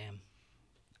 Damn.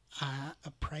 I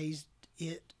appraised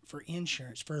it for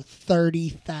insurance for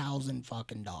 $30,000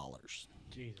 fucking dollars.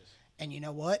 Jesus. And you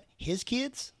know what? His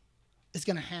kids is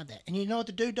going to have that. And you know what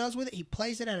the dude does with it? He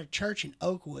plays it at a church in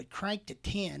Oakwood, cranked to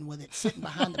 10 with it sitting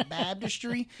behind the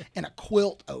baptistry and a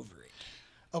quilt over it.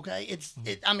 Okay?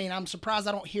 I mean, I'm surprised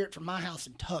I don't hear it from my house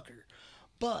in Tucker.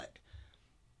 But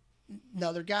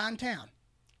another guy in town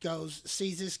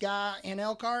sees this guy in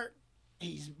Elkhart.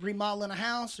 He's remodeling a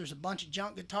house. There's a bunch of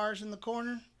junk guitars in the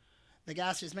corner. The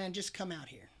guy says, man, just come out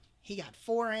here. He got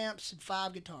 4 amps and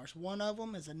 5 guitars. One of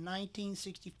them is a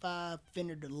 1965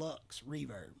 Fender Deluxe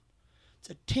Reverb. It's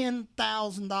a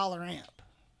 $10,000 amp.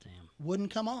 Damn.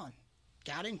 Wouldn't come on.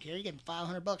 Guy didn't care. He gave him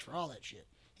 $500 for all that shit.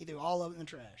 He threw all of it in the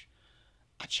trash.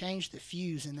 I changed the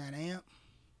fuse in that amp.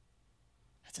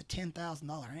 That's a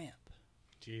 $10,000 amp.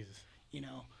 Jesus. You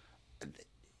know,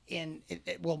 and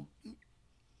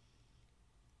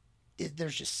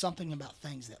there's just something about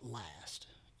things that last.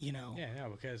 You know. Yeah,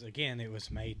 no, because again, it was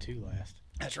made to last.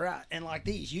 That's right. And like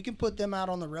these, you can put them out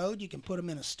on the road. You can put them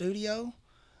in a studio,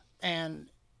 and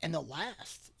they'll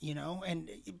last. You know. And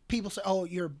people say, "Oh,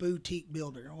 you're a boutique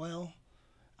builder." Well,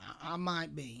 I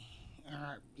might be, all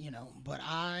right, you know, but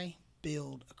I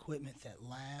build equipment that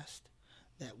lasts,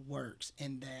 that works,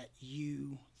 and that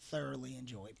you thoroughly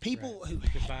enjoy. People who You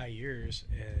can buy yours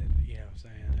and, you know what I'm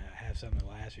saying, have something that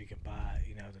lasts, or you can buy,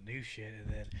 you know, the new shit, and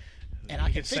then And you I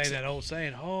can can say fix it. that old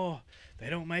saying, oh, they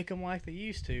don't make them like they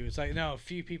used to. It's like, no, a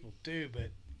few people do,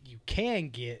 but you can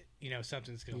get, you know,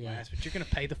 something that's going to Yeah. last, but you're going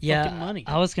to pay the Yeah, fucking money.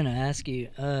 I was gonna ask you,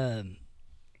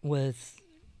 with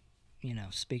you know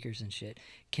speakers and shit,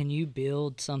 can you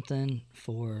build something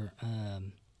for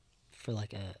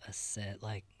like a set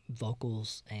like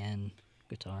vocals and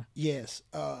guitar? Yes.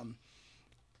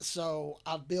 So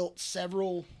I've built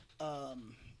several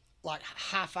like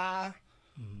hi-fi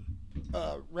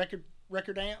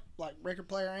record amp, like record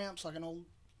player amps, like an old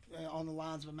on the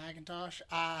lines of a Macintosh.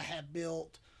 I have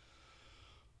built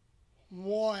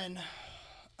one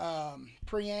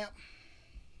preamp,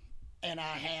 and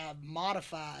I have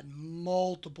modified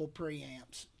multiple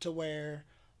preamps to where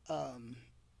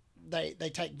they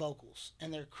take vocals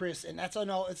and they're crisp, and that's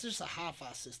no, it's just a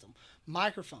hi-fi system.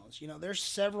 Microphones, you know, there's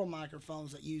several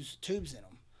microphones that use tubes in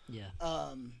them. Yeah.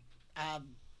 I've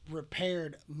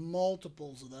repaired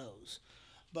multiples of those,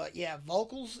 but yeah,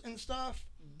 vocals and stuff.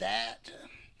 That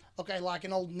okay, like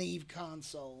an old Neve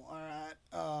console. All right,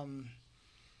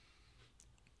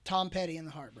 Tom Petty and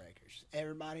the Heartbreakers.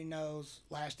 Everybody knows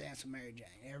Last Dance with Mary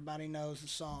Jane. Everybody knows the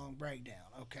song Breakdown.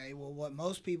 Okay, well, what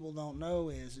most people don't know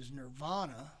is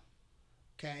Nirvana.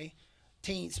 Okay,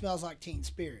 Smells Like Teen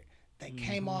Spirit. They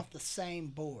came off the same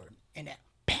board, and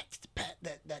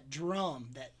that drum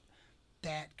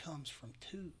that comes from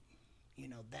tube. You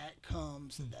know, that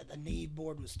comes that the Neve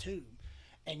board was tube.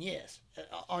 And yes,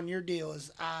 on your deal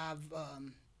is I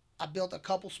built a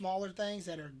couple smaller things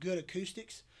that are good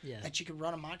acoustics that you can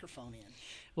run a microphone in.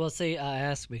 Well, see, I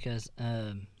asked because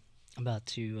I'm about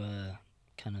to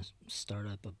kind of start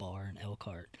up a bar in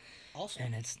Elkhart,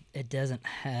 Awesome. and it doesn't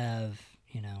have,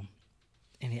 you know,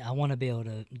 any. I want to be able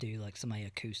to do like somebody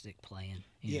acoustic playing,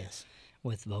 you know, Yes.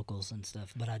 with vocals and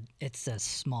stuff. But it's a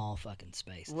small fucking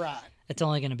space. Right. It's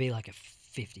only going to be like a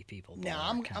 50 people. Now bar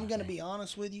I'm kinda going to thing. be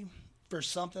honest with you. For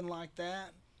something like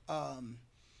that,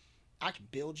 I can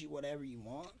build you whatever you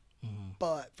want. Mhm.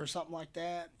 But for something like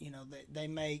that, you know, they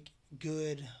make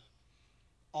good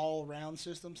all around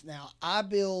systems. Now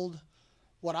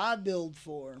what I build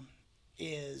for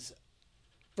is,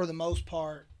 for the most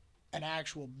part, an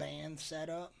actual band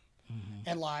setup.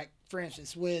 And like, for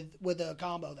instance, with a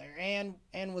combo there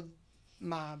and with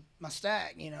my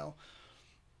stack, you know,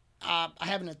 I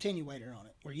have an attenuator on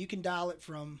it where you can dial it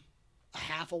from a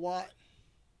half a watt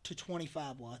to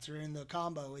 25 watts, or in the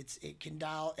combo it can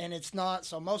dial, and it's not,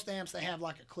 so most amps they have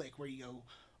like a click where you go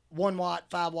 1 watt,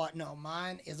 5 watt. No,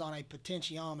 mine is on a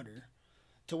potentiometer,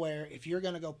 to where if you're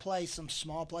going to go play some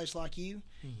small place like you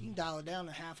can dial it down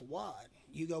to half a watt.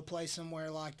 You go play somewhere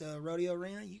like the rodeo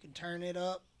arena, you can turn it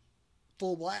up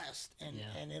full blast,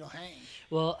 and it'll hang.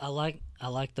 Well, I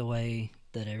like the way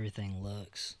that everything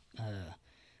looks.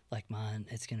 Like mine,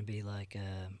 it's gonna be like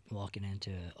walking into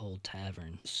an old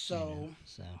tavern. So, you know,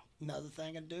 so another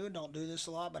thing I don't do this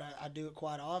a lot, but I do it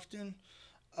quite often.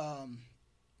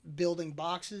 Building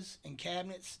boxes and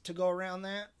cabinets to go around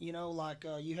that. You know, like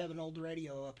you have an old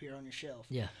radio up here on your shelf.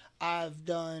 yeah, I've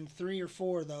done 3 or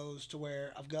 4 of those to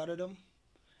where I've gutted them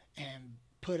and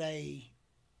put a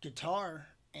guitar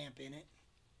amp in it,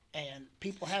 and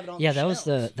people have it on. yeah. their That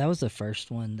shelves. was the first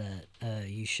one that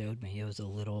you showed me. It was a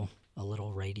little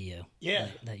radio. Yeah.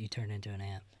 That you turned into an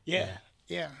amp.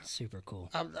 Yeah. Super cool.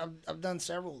 I've done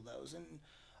several of those,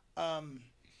 and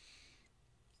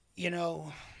you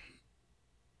know,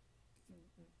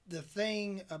 the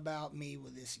thing about me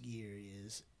with this gear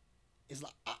is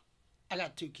like I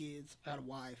got 2 kids, I got a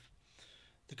wife.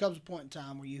 There comes a point in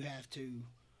time where you have to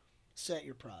set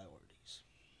your priorities.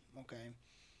 Okay,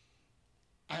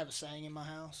 I have a saying in my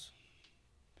house.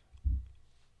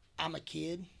 I'm a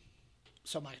kid,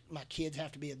 so my kids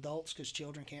have to be adults because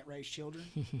children can't raise children.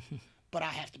 But I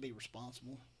have to be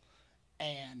responsible.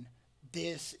 And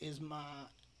this is my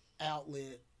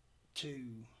outlet to,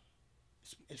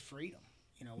 it's freedom.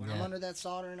 You know, when I'm under that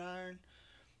soldering iron,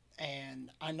 and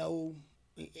I know,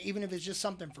 even if it's just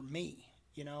something for me,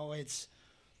 you know, it's,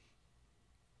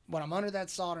 when I'm under that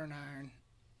soldering iron,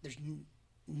 there's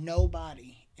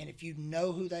nobody. And if you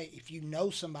know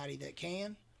somebody that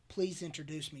can, please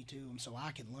introduce me to them so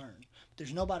I can learn. But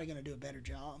there's nobody going to do a better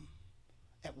job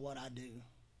at what I do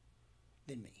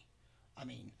than me. I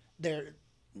mean,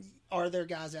 are there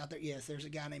guys out there? Yes, there's a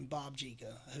guy named Bob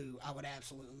Jica who I would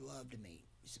absolutely love to meet.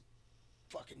 He's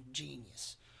a fucking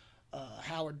genius.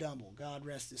 Howard Dumble, God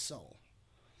rest his soul.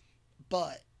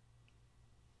 But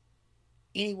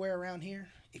anywhere around here,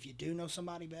 if you do know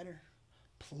somebody better,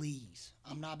 please,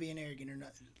 I'm not being arrogant or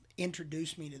nothing,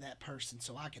 introduce me to that person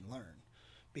so I can learn.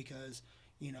 Because,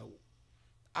 you know,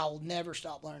 I'll never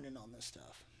stop learning on this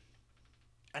stuff.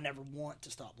 I never want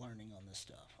to stop learning on this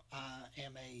stuff. I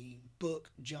am a book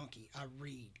junkie. I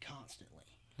read constantly.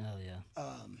 Oh, yeah.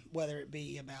 Whether it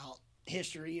be about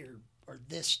history or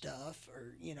this stuff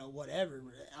or, you know, whatever.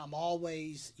 I'm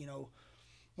always, you know,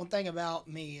 one thing about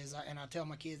me is, and I tell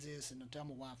my kids this and I tell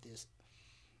my wife this,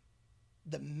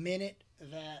 the minute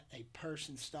that a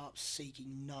person stops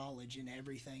seeking knowledge in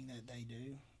everything that they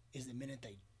do is the minute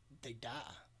they die.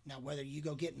 Now, whether you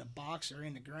go get in a box or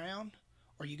in the ground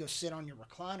or you go sit on your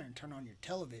recliner and turn on your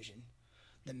television,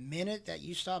 the minute that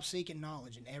you stop seeking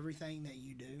knowledge in everything that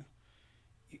you do,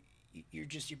 you're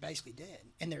basically dead.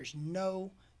 And there's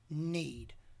no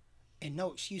need and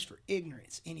no excuse for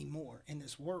ignorance anymore in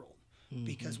this world,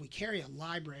 because we carry a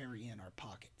library in our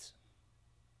pockets.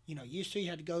 You know, used to you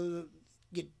had to go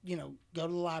to the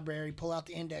library, pull out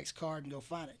the index card and go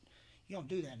find it. You don't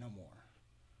do that no more.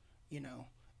 You know,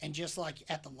 and just like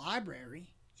at the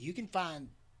library, you can find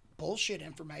bullshit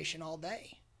information all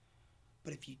day.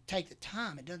 But if you take the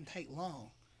time, it doesn't take long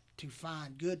to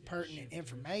find good, pertinent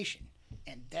information.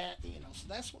 And that, you know, so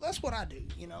that's what I do,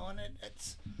 you know, and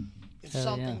it's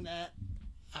something that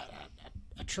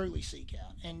I truly seek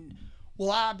out. And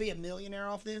will I be a millionaire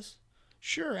off this?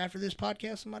 Sure, after this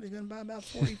podcast, somebody's going to buy about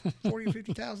 40 or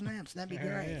 50,000 amps. That'd be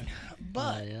great. Yeah.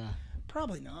 But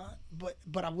probably not.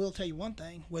 But I will tell you one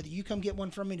thing. Whether you come get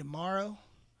one from me tomorrow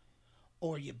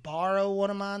or you borrow one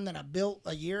of mine that I built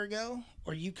a year ago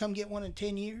or you come get one in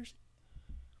 10 years,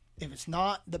 if it's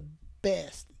not the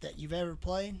best that you've ever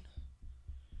played,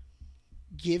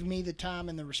 give me the time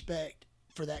and the respect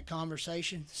for that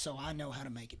conversation so I know how to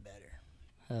make it better.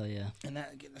 Hell yeah. And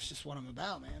that's just what I'm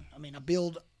about, man. I mean, I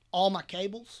build all my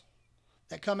cables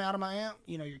that come out of my amp.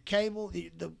 You know, your cable, it's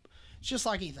just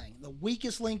like anything. The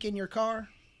weakest link in your car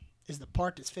is the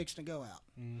part that's fixed to go out.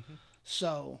 Mm-hmm.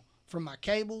 So from my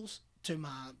cables to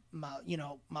my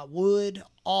my wood,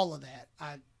 all of that,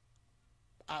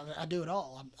 I do it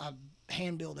all. I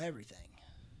hand build everything.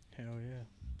 Hell yeah.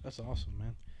 That's awesome,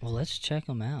 man. Well, let's check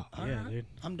them out. All yeah, right. dude.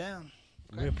 I'm down.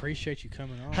 We appreciate you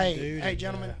coming on, Hey, dude. hey,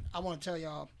 gentlemen, I want to tell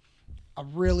y'all, I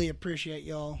really appreciate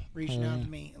y'all reaching out to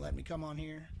me and letting me come on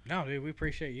here. No, dude, we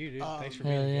appreciate you, dude. Thanks for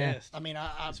being a guest. I mean,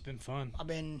 it's been fun.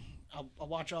 I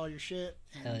watch all your shit.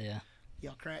 And Hell yeah.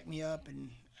 Y'all crack me up, and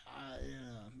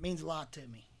it means a lot to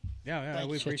me. Yeah,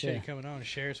 we appreciate you coming on and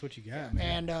share us what you got,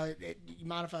 man. And you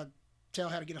mind if I tell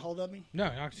how to get a hold of me? No,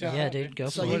 I can tell. Yeah, dude, go for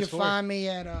it. So you can find me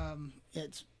at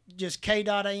it's just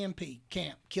k.amp,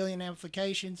 Camp Killion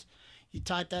Amplifications. You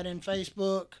type that in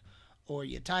Facebook or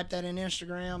you type that in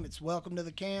Instagram. It's Welcome to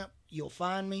the Camp. You'll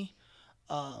find me.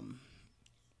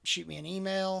 Shoot me an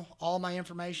email. All my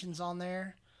information's on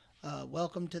there.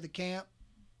 Welcome to the Camp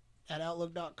at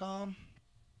outlook.com.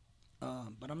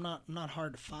 But I'm not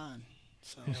hard to find.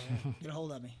 So get a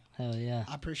hold of me. Hell yeah.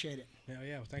 I appreciate it. Hell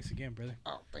yeah. Well, thanks again, brother.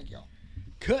 Oh, thank y'all.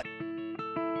 Cut.